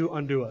 threatening to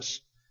undo us.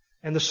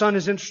 And the Son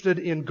is interested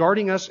in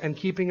guarding us and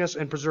keeping us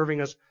and preserving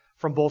us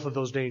from both of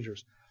those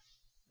dangers.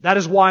 That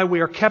is why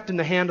we are kept in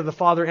the hand of the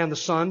Father and the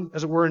Son,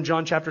 as it were in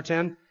John chapter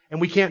 10, and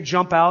we can't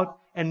jump out,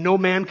 and no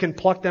man can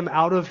pluck them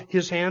out of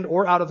his hand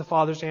or out of the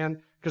Father's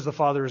hand, because the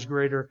Father is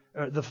greater.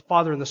 The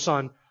Father and the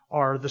Son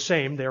are the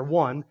same. They are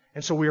one.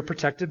 And so we are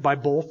protected by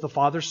both the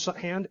Father's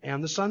hand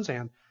and the Son's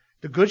hand.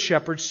 The Good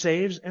Shepherd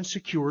saves and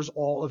secures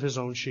all of his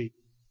own sheep.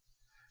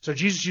 So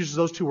Jesus uses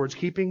those two words,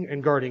 keeping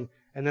and guarding.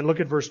 And then look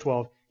at verse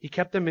 12. He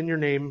kept them in your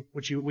name,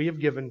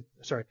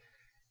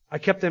 I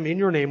kept them in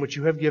your name, which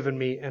you have given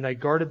me, and I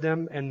guarded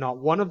them, and not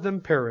one of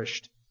them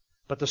perished,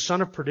 but the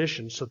son of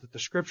perdition, so that the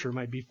Scripture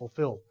might be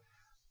fulfilled.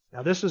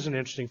 Now this is an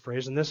interesting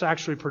phrase, and this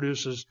actually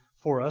produces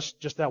for us,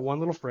 just that one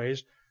little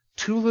phrase,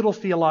 two little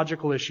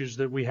theological issues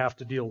that we have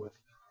to deal with.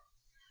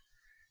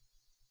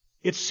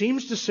 It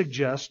seems to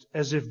suggest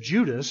as if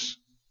Judas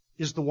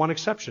is the one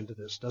exception to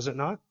this, does it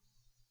not?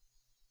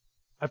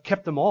 I've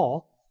kept them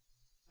all.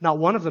 Not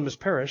one of them has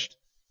perished.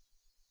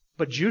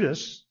 But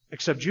Judas,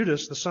 except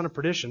Judas, the son of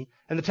perdition,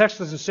 and the text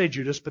doesn't say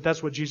Judas, but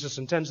that's what Jesus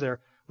intends there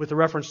with the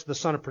reference to the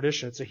son of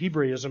perdition. It's a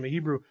Hebraism, a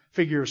Hebrew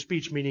figure of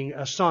speech, meaning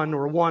a son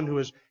or one who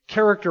is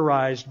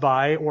characterized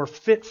by or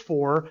fit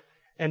for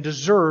and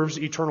deserves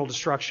eternal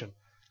destruction.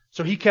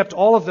 So he kept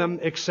all of them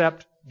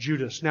except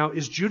Judas. Now,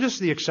 is Judas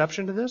the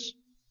exception to this?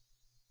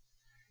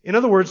 In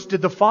other words,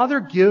 did the Father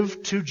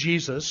give to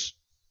Jesus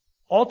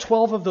all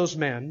 12 of those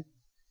men,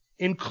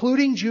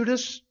 including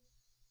Judas,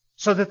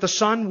 so that the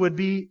Son would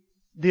be,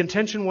 the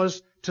intention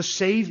was to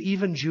save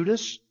even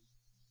Judas?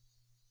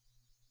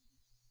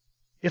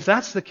 If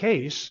that's the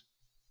case,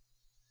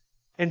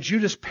 and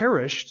Judas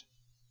perished,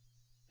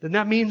 then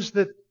that means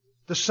that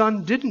the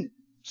Son didn't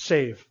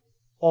save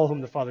all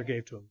whom the Father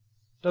gave to him,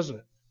 doesn't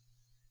it?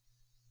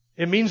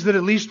 It means that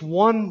at least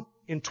 1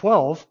 in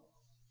 12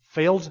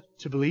 failed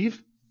to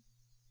believe,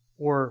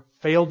 or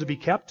failed to be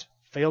kept,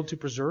 failed to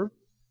preserve.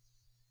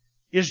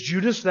 Is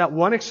Judas that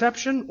one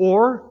exception,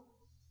 or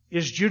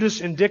is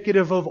Judas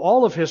indicative of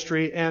all of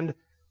history, and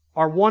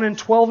are 1 in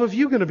 12 of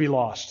you going to be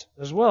lost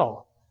as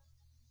well?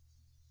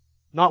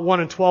 Not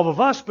 1 in 12 of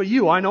us, but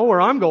you. I know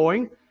where I'm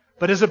going.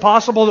 But is it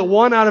possible that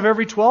 1 out of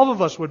every 12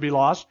 of us would be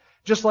lost,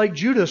 just like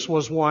Judas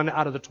was 1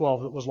 out of the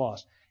 12 that was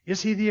lost?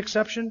 Is he the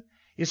exception?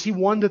 Is he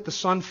one that the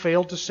Son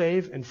failed to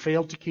save and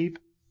failed to keep?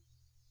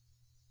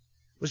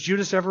 Was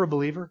Judas ever a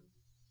believer?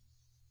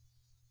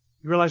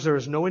 You realize there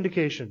is no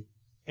indication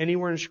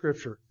anywhere in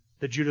Scripture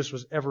that Judas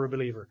was ever a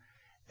believer.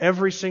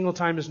 Every single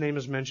time his name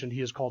is mentioned,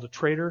 he is called a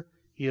traitor.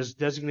 He is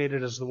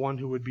designated as the one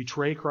who would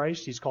betray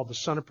Christ. He's called the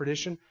son of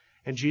perdition.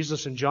 And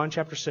Jesus in John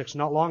chapter 6,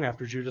 not long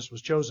after Judas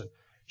was chosen,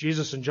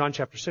 Jesus in John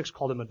chapter 6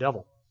 called him a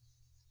devil.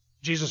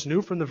 Jesus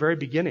knew from the very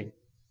beginning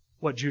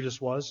what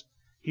Judas was.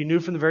 He knew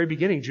from the very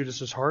beginning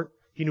Judas's heart.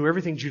 He knew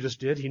everything Judas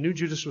did. He knew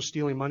Judas was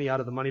stealing money out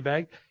of the money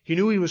bag. He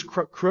knew he was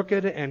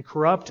crooked and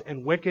corrupt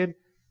and wicked.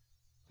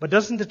 But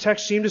doesn't the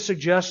text seem to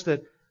suggest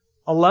that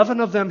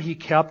 11 of them he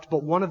kept,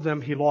 but 1 of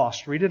them he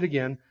lost? Read it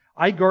again.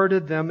 I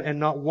guarded them, and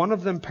not one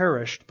of them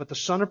perished, but the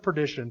son of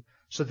perdition,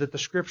 so that the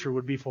Scripture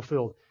would be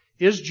fulfilled.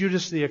 Is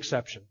Judas the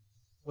exception?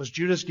 Was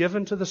Judas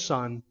given to the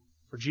Son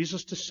for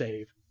Jesus to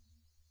save,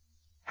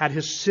 had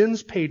his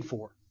sins paid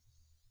for,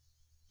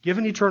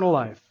 given eternal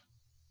life,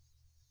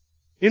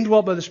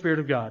 indwelt by the Spirit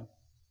of God,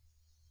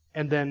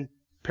 and then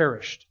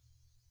perished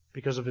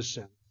because of his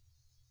sin?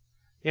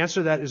 The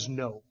answer to that is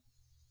no.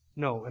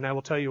 No, and I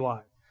will tell you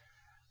why.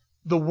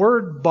 The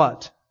word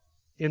but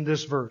in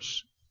this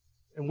verse,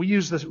 and we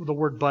use the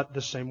word but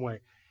the same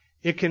way,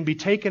 it can be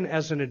taken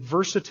as an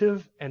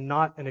adversative and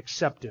not an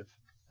acceptive.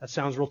 That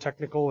sounds real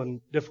technical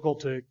and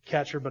difficult to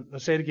catch here, but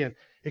let's say it again.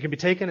 It can be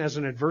taken as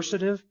an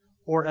adversative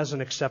or as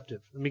an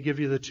acceptive. Let me give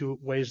you the two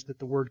ways that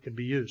the word can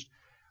be used.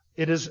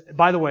 It is,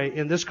 by the way,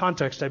 in this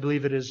context, I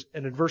believe it is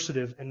an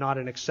adversative and not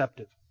an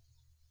acceptive.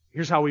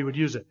 Here's how we would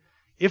use it.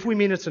 If we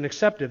mean it's an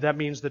acceptive, that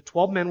means that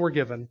 12 men were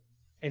given,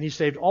 and he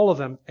saved all of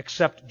them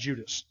except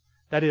Judas.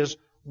 That is,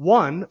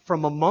 1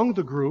 from among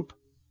the group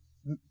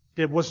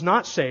that was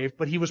not saved,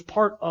 but he was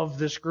part of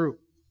this group.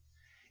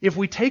 If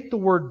we take the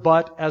word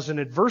but as an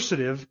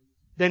adversative,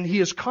 then he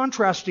is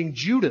contrasting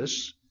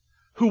Judas,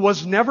 who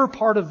was never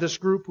part of this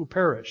group who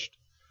perished,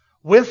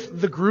 with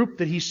the group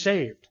that he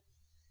saved.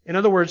 In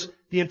other words,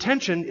 the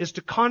intention is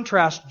to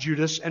contrast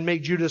Judas and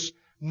make Judas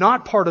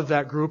not part of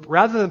that group.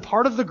 Rather than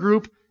part of the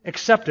group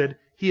accepted,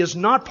 he is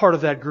not part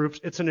of that group.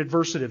 It's an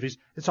adversative.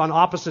 It's on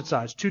opposite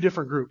sides, two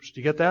different groups. Do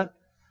you get that?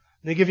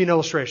 Let me give you an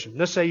illustration.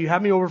 Let's say you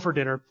have me over for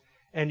dinner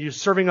and you're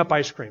serving up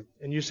ice cream.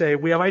 And you say,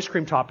 we have ice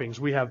cream toppings.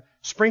 We have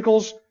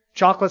sprinkles,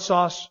 chocolate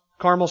sauce,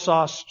 caramel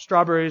sauce,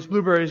 strawberries,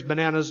 blueberries,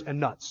 bananas, and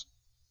nuts.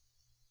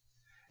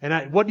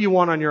 And what do you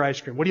want on your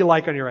ice cream? What do you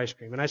like on your ice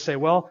cream? And I say,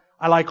 well,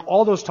 I like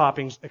all those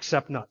toppings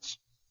except nuts.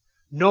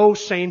 No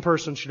sane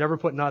person should ever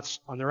put nuts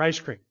on their ice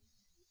cream.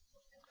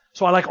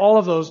 So I like all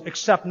of those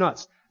except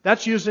nuts.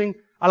 That's using,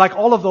 I like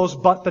all of those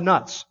but the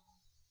nuts.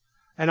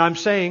 And I'm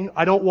saying,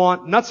 I don't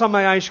want nuts on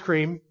my ice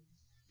cream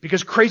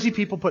because crazy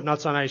people put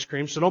nuts on ice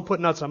cream, so don't put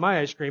nuts on my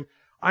ice cream.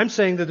 I'm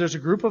saying that there's the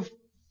group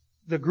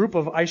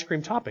of ice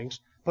cream toppings,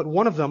 but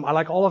one of them, I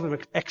like all of them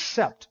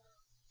except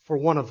for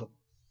one of them.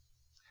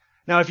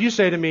 Now, if you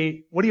say to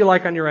me, what do you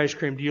like on your ice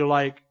cream? Do you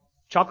like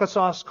chocolate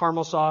sauce,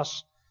 caramel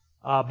sauce,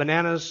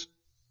 bananas,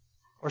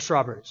 or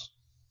strawberries?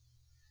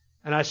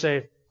 And I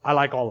say, I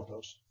like all of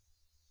those.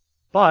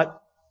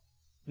 But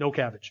no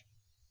cabbage.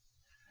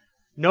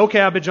 No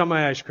cabbage on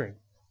my ice cream.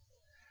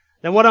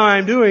 Then what I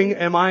am doing,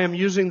 I am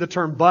using the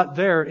term but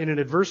there in an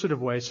adversative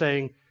way,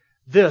 saying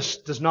this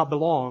does not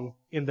belong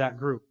in that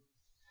group.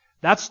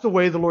 That's the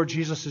way the Lord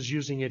Jesus is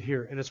using it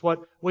here. And it's what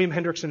William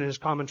Hendrickson in his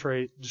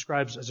commentary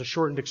describes as a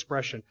shortened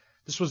expression.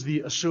 This was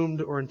the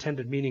assumed or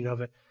intended meaning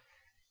of it.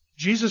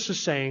 Jesus is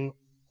saying,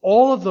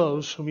 all of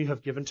those whom you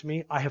have given to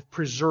me, I have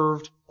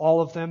preserved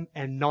all of them,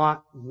 and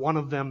not one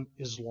of them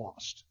is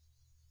lost.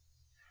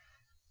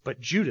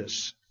 But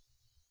Judas,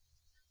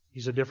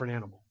 he's a different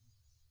animal.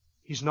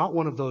 He's not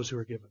one of those who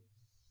are given.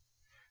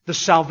 The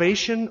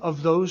salvation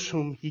of those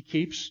whom he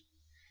keeps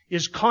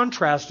is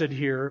contrasted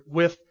here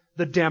with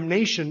the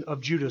damnation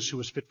of Judas, who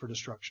was fit for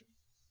destruction.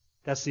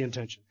 That's the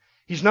intention.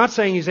 He's not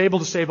saying he's able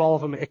to save all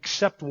of them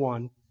except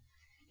one.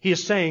 He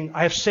is saying,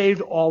 I have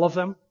saved all of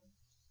them,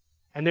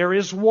 and there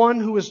is one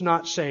who is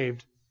not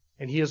saved,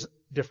 and he is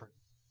different.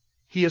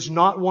 He is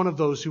not one of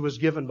those who was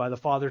given by the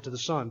Father to the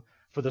Son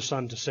for the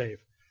Son to save.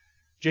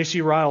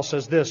 J.C. Ryle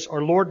says this,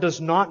 our Lord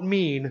does not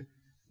mean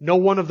no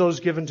one of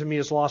those given to me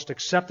is lost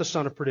except the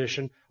son of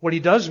perdition. What he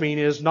does mean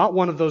is not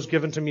one of those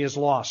given to me is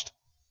lost.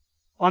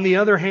 On the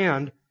other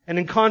hand, and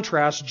in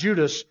contrast,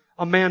 Judas,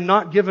 a man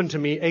not given to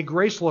me, a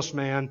graceless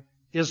man,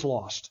 is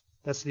lost.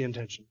 That's the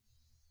intention.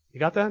 You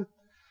got that?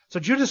 So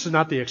Judas is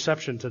not the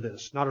exception to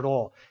this, not at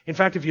all. In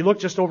fact, if you look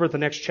just over at the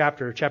next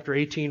chapter, chapter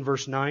 18,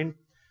 verse 9,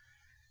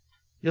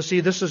 you'll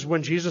see this is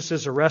when Jesus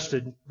is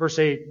arrested. Verse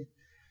 8,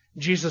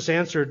 Jesus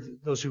answered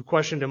those who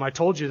questioned him, I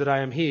told you that I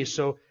am he,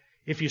 so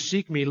if you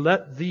seek me,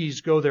 let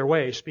these go their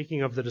way,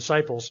 speaking of the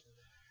disciples,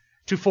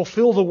 to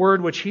fulfill the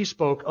word which he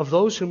spoke, of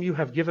those whom you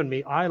have given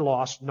me, I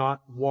lost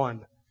not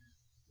one.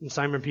 And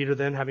Simon Peter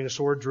then, having a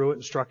sword, drew it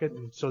and struck it,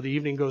 and so the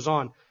evening goes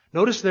on.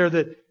 Notice there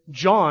that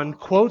John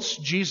quotes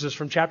Jesus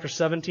from chapter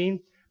 17,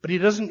 but he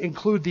doesn't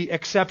include the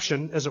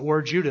exception, as it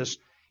were, Judas.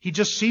 He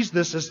just sees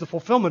this as the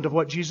fulfillment of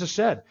what Jesus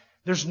said.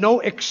 There's no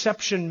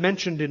exception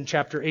mentioned in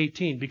chapter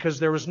 18 because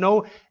there was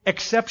no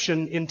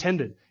exception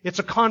intended. It's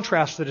a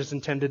contrast that is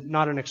intended,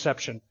 not an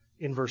exception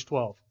in verse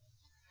 12.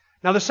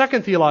 Now the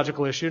second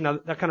theological issue, now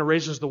that kind of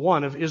raises the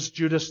one of, is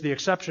Judas the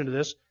exception to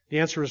this? The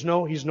answer is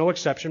no, he's no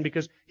exception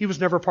because he was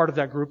never part of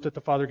that group that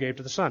the Father gave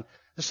to the Son.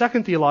 The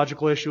second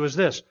theological issue is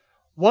this.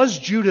 Was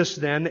Judas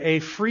then a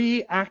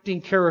free acting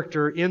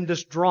character in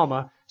this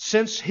drama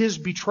since his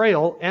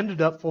betrayal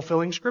ended up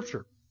fulfilling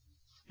Scripture?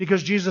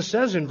 Because Jesus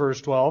says in verse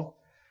 12,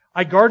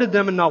 I guarded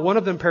them and not one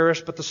of them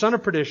perished, but the son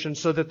of perdition,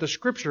 so that the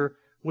Scripture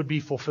would be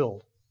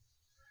fulfilled.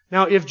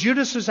 Now, if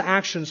Judas's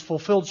actions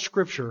fulfilled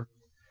Scripture,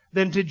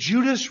 then did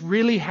Judas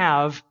really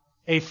have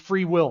a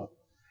free will?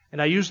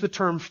 And I use the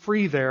term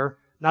free there,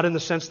 not in the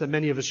sense that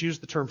many of us use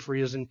the term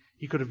free as in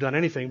he could have done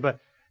anything, but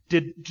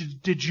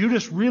did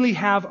Judas really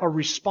have a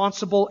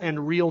responsible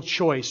and real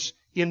choice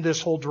in this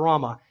whole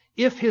drama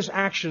if his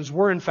actions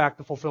were in fact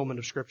the fulfillment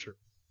of Scripture?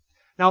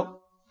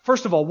 Now,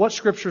 first of all, what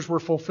Scriptures were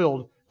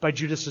fulfilled by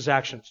Judas's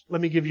actions?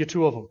 Let me give you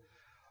two of them.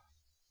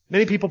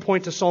 Many people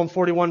point to Psalm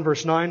 41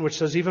 verse 9, which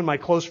says, even my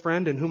close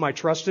friend in whom I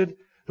trusted,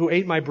 who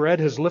ate my bread,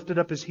 has lifted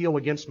up his heel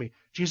against me.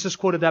 Jesus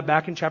quoted that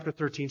back in chapter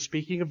 13,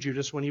 speaking of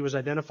Judas when he was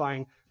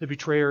identifying the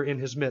betrayer in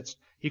his midst.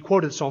 He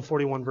quoted Psalm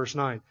 41 verse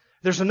 9.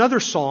 There's another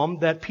psalm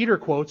that Peter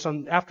quotes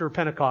before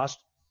Pentecost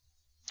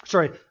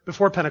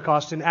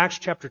in Acts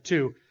chapter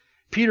 2.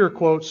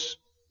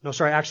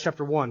 Acts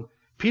chapter 1.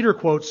 Peter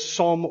quotes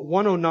Psalm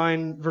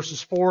 109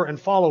 verses 4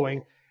 and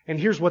following, and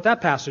here's what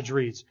that passage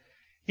reads.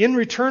 In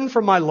return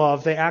for my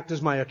love, they act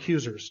as my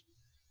accusers,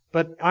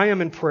 but I am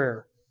in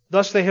prayer.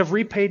 Thus they have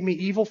repaid me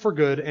evil for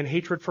good and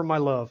hatred for my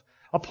love.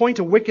 Appoint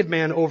a wicked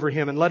man over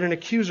him, and let an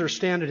accuser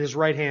stand at his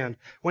right hand.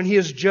 When he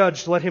is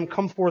judged, let him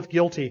come forth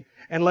guilty,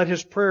 and let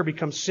his prayer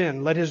become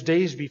sin. Let his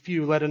days be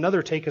few. Let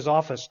another take his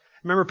office.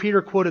 Remember,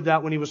 Peter quoted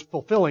that when he was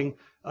fulfilling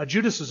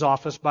Judas's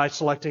office by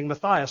selecting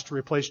Matthias to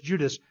replace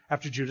Judas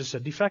after Judas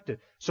had defected.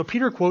 So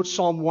Peter quotes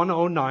Psalm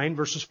 109,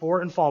 verses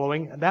 4 and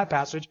following, that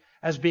passage,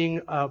 as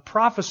being a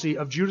prophecy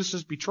of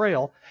Judas's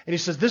betrayal. And he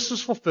says, this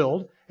is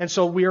fulfilled, and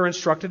so we are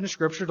instructed in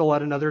Scripture to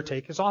let another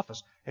take his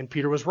office. And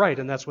Peter was right,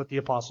 and that's what the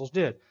apostles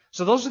did.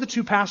 So those are the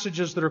two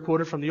passages that are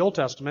quoted from the Old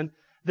Testament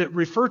that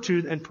refer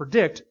to and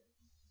predict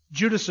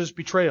Judas's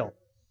betrayal.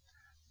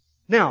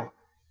 Now,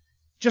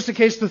 just in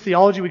case the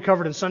theology we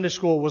covered in Sunday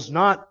school was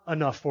not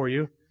enough for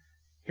you,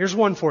 here's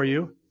one for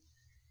you.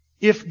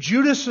 If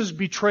Judas's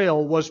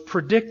betrayal was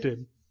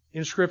predicted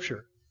in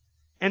Scripture,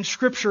 and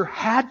Scripture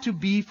had to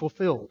be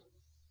fulfilled,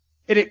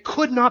 and it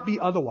could not be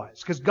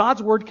otherwise, because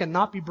God's Word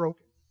cannot be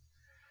broken,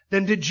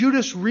 then did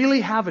Judas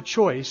really have a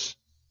choice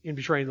in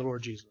betraying the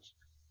Lord Jesus?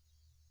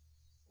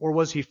 Or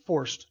was he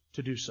forced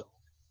to do so?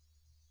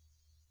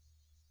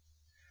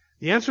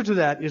 The answer to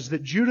that is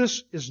that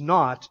Judas is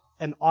not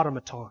an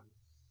automaton.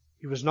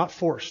 He was not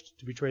forced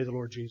to betray the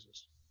Lord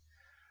Jesus.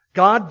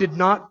 God did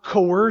not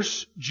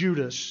coerce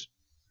Judas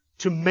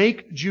to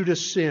make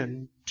Judas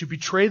sin, to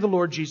betray the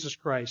Lord Jesus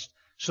Christ,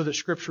 so that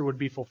Scripture would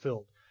be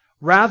fulfilled.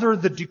 Rather,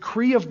 the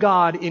decree of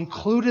God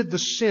included the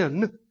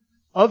sin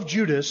of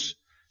Judas,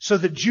 so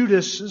that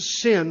Judas'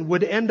 sin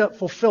would end up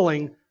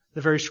fulfilling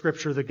the very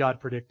Scripture that God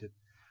predicted.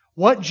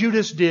 What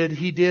Judas did,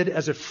 he did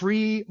as a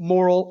free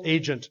moral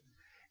agent,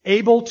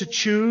 able to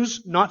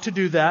choose not to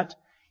do that.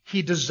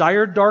 He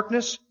desired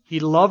darkness. He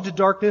loved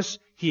darkness.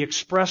 He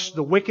expressed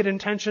the wicked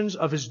intentions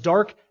of his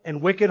dark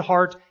and wicked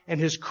heart and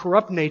his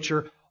corrupt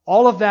nature.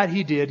 All of that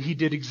he did. He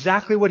did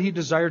exactly what he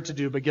desired to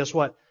do. But guess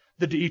what?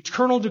 The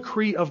eternal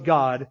decree of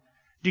God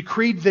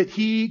decreed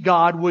that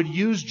God, would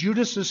use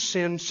Judas's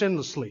sin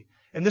sinlessly.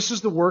 And this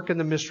is the work and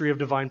the mystery of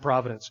divine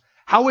providence.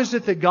 How is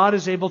it that God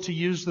is able to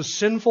use the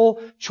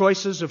sinful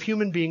choices of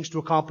human beings to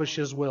accomplish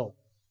His will?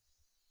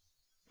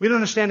 We don't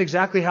understand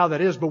exactly how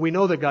that is, but we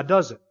know that God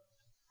does it.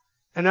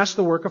 And that's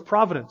the work of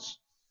providence.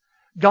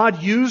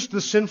 God used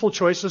the sinful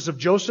choices of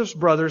Joseph's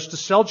brothers to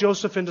sell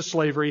Joseph into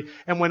slavery,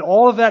 and when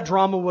all of that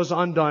drama was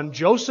undone,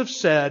 Joseph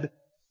said,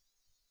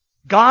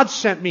 God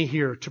sent me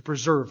here to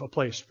preserve a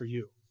place for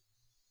you.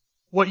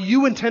 What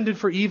you intended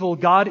for evil,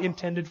 God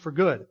intended for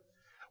good.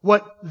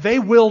 What they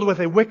willed with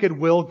a wicked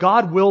will,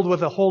 God willed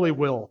with a holy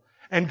will.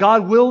 And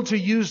God willed to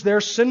use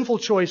their sinful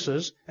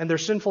choices and their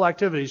sinful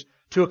activities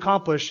to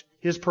accomplish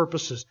His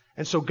purposes.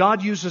 And so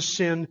God uses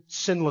sin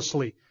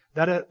sinlessly.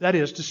 That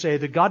is to say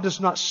that God does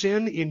not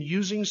sin in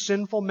using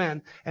sinful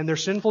men and their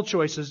sinful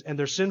choices and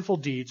their sinful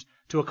deeds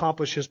to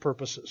accomplish His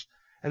purposes.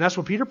 And that's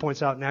what Peter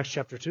points out in Acts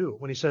chapter 2,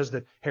 when he says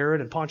that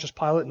Herod and Pontius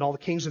Pilate and all the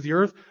kings of the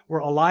earth were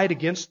allied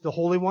against the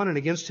Holy One and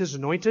against His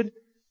anointed,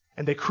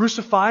 and they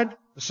crucified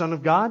the Son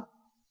of God.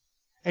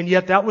 And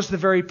yet that was the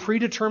very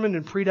predetermined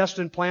and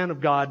predestined plan of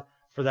God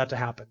for that to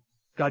happen.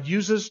 God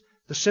uses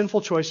the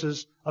sinful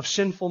choices of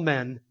sinful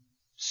men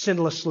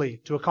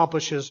sinlessly to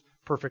accomplish His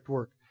perfect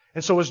work.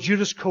 And so was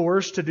Judas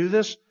coerced to do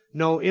this?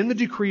 No, in the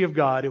decree of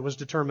God, it was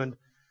determined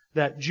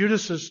that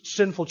Judas's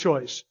sinful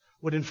choice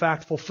would in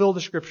fact fulfill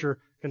the Scripture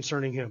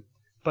concerning him.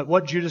 But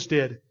what Judas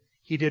did,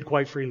 he did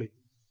quite freely.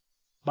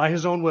 By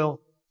his own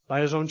will, by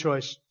his own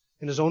choice,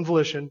 in his own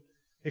volition,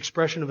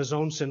 expression of his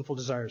own sinful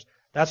desires.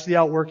 That's the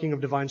outworking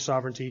of divine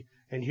sovereignty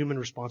and human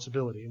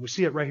responsibility. And we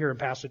see it right here in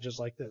passages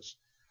like this.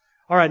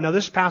 All right, now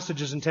this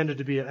passage is intended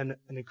to be an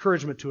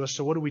encouragement to us,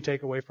 so what do we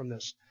take away from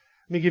this?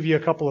 Let me give you a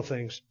couple of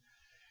things.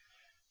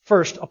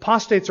 First,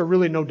 apostates are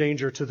really no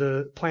danger to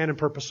the plan and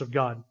purpose of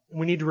God. And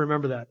we need to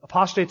remember that.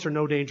 Apostates are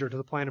no danger to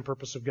the plan and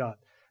purpose of God.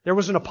 There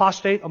was an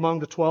apostate among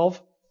the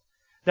 12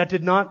 that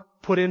did not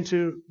put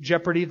into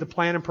jeopardy the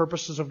plan and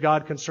purposes of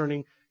God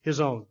concerning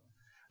His own.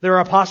 There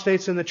are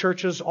apostates in the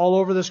churches all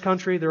over this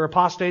country. There are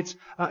apostates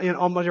in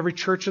almost every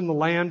church in the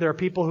land. There are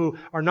people who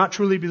are not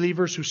truly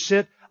believers who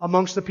sit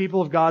amongst the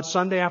people of God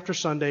Sunday after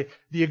Sunday.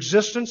 The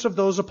existence of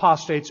those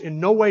apostates in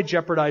no way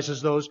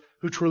jeopardizes those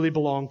who truly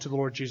belong to the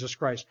Lord Jesus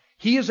Christ.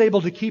 He is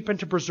able to keep and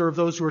to preserve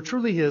those who are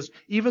truly His,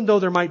 even though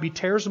there might be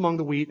tares among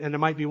the wheat and there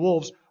might be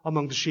wolves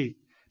among the sheep.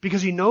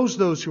 Because He knows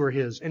those who are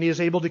His, and He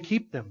is able to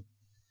keep them.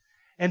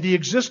 And the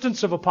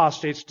existence of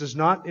apostates does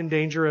not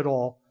endanger at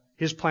all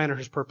His plan or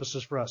His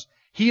purposes for us.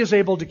 He is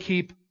able to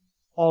keep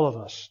all of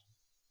us,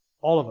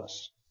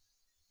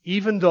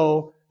 even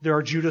though there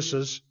are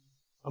Judases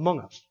among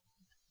us.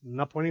 I'm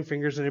not pointing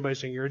fingers at anybody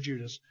saying you're a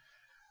Judas.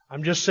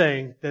 I'm just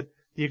saying that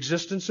the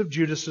existence of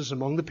Judases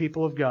among the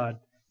people of God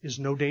is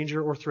no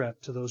danger or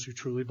threat to those who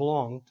truly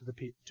belong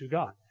to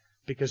God,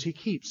 because He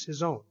keeps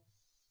His own.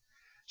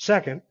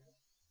 Second,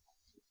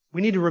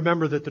 we need to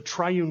remember that the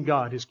triune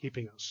God is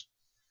keeping us.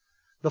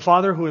 The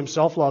Father who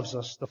Himself loves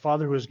us, the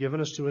Father who has given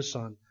us to His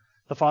Son,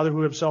 the Father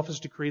who Himself has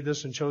decreed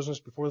this and chosen us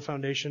before the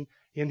foundation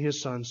in His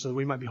Son, so that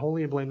we might be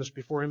holy and blameless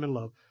before Him in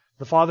love.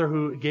 The Father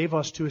who gave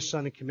us to His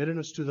Son and committed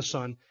us to the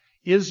Son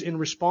is, in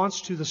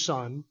response to the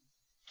Son,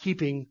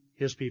 keeping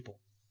His people.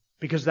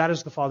 because that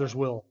is the Father's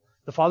will.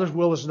 The Father's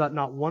will is that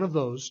not one of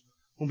those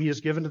whom He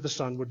has given to the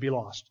Son would be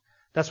lost.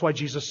 That's why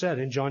Jesus said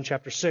in John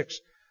chapter 6,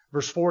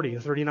 verse 40,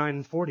 39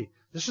 and 40,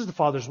 this is the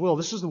Father's will,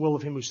 this is the will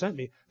of Him who sent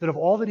me, that of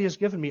all that He has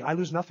given me, I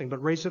lose nothing,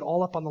 but raise it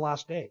all up on the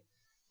last day.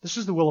 This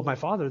is the will of my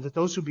Father, that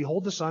those who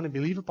behold the Son and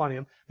believe upon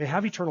Him may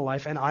have eternal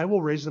life, and I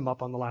will raise them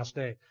up on the last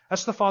day.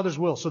 That's the Father's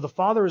will. So the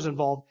Father is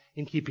involved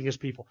in keeping His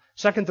people.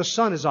 Second, the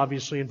Son is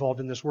obviously involved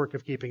in this work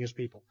of keeping His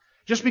people.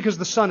 Just because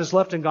the Son has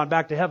left and gone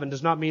back to heaven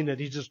does not mean that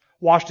He just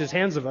washed His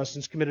hands of us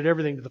and committed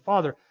everything to the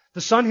Father.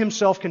 The Son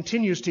Himself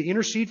continues to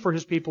intercede for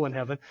His people in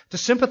heaven, to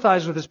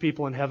sympathize with His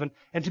people in heaven,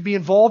 and to be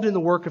involved in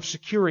the work of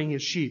securing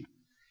His sheep.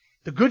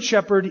 The Good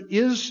Shepherd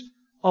is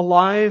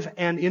alive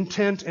and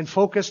intent and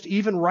focused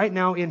even right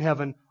now in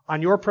heaven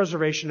on your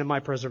preservation and my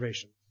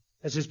preservation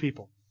as His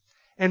people.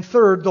 And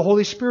third, the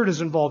Holy Spirit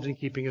is involved in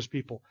keeping His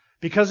people,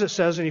 because it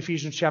says in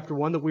Ephesians chapter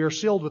 1 that we are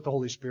sealed with the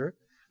Holy Spirit,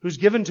 who's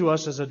given to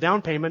us as a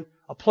down payment,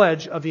 a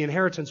pledge of the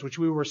inheritance which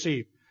we will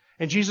receive.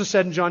 And Jesus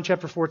said in John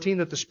chapter 14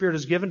 that the Spirit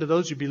is given to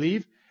those who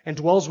believe and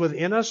dwells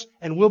within us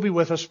and will be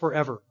with us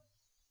forever.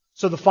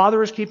 So the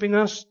Father is keeping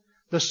us,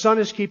 the Son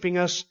is keeping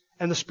us,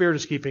 and the Spirit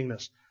is keeping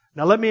us.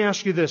 Now let me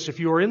ask you this. If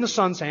you are in the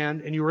Son's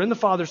hand and you are in the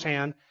Father's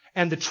hand,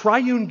 and the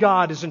triune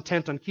God is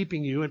intent on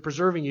keeping you and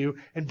preserving you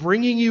and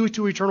bringing you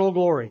to eternal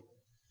glory,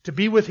 to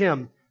be with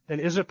Him, then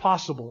is it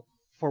possible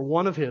for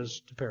one of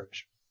His to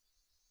perish?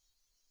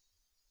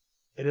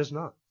 It is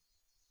not.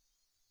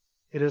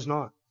 It is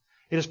not.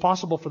 It is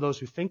possible for those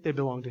who think they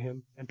belong to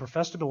Him and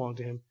profess to belong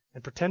to Him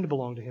and pretend to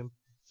belong to Him.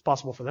 It's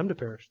possible for them to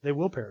perish. They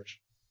will perish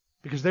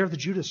because they're the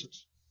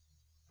Judases.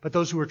 But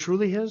those who are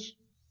truly His,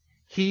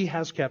 He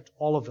has kept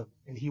all of them,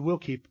 and He will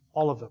keep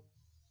all of them.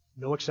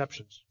 No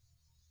exceptions.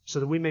 So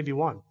that we may be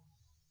one,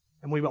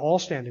 and we will all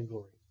stand in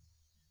glory.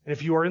 And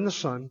if you are in the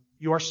Son,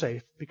 you are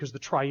safe, because the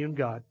triune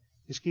God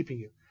is keeping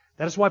you.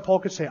 That is why Paul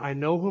could say, I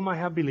know whom I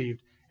have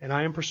believed, and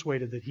I am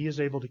persuaded that He is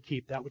able to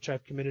keep that which I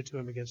have committed to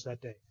Him against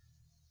that day.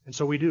 And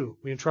so we do.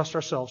 We entrust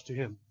ourselves to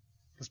Him.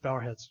 Let's bow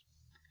our heads.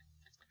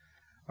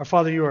 Our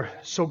Father, You are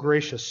so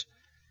gracious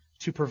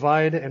to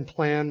provide and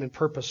plan and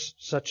purpose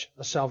such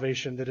a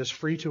salvation that is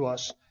free to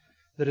us,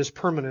 that is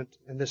permanent,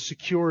 and that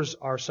secures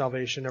our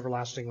salvation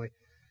everlastingly.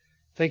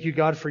 Thank You,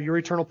 God, for Your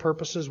eternal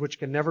purposes which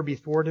can never be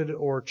thwarted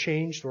or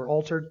changed or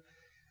altered.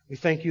 We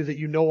thank You that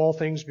You know all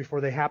things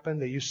before they happen,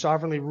 that You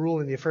sovereignly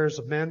rule in the affairs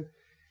of men.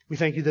 We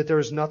thank You that there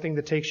is nothing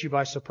that takes You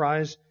by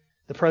surprise.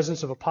 The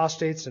presence of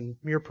apostates and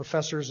mere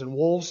professors and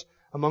wolves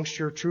amongst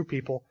Your true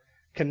people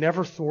can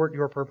never thwart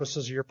Your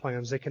purposes or Your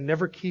plans. They can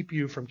never keep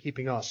You from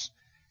keeping us.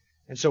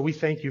 And so we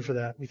thank You for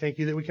that. We thank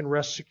You that we can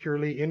rest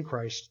securely in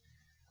Christ.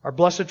 Our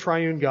blessed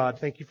triune God,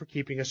 thank You for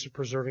keeping us and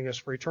preserving us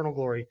for eternal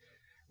glory.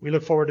 We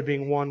look forward to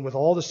being one with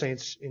all the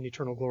saints in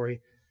eternal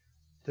glory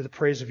to the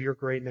praise of Your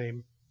great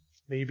name.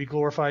 May You be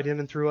glorified in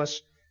and through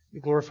us. Be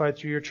glorified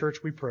through Your church,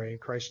 we pray. In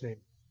Christ's name.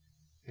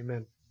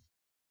 Amen.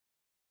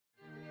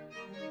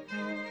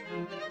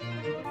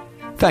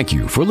 Thank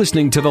you for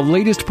listening to the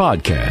latest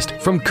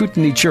podcast from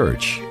Kootenai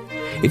Church.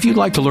 If you'd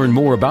like to learn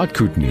more about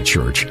Kootenai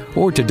Church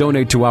or to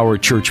donate to our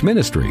church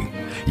ministry,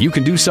 you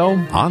can do so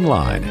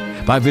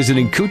online by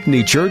visiting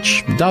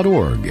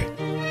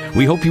kootenaichurch.org.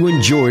 We hope you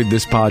enjoyed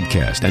this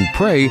podcast and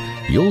pray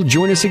you'll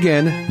join us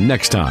again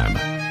next time.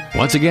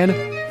 Once again,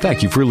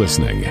 thank you for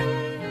listening.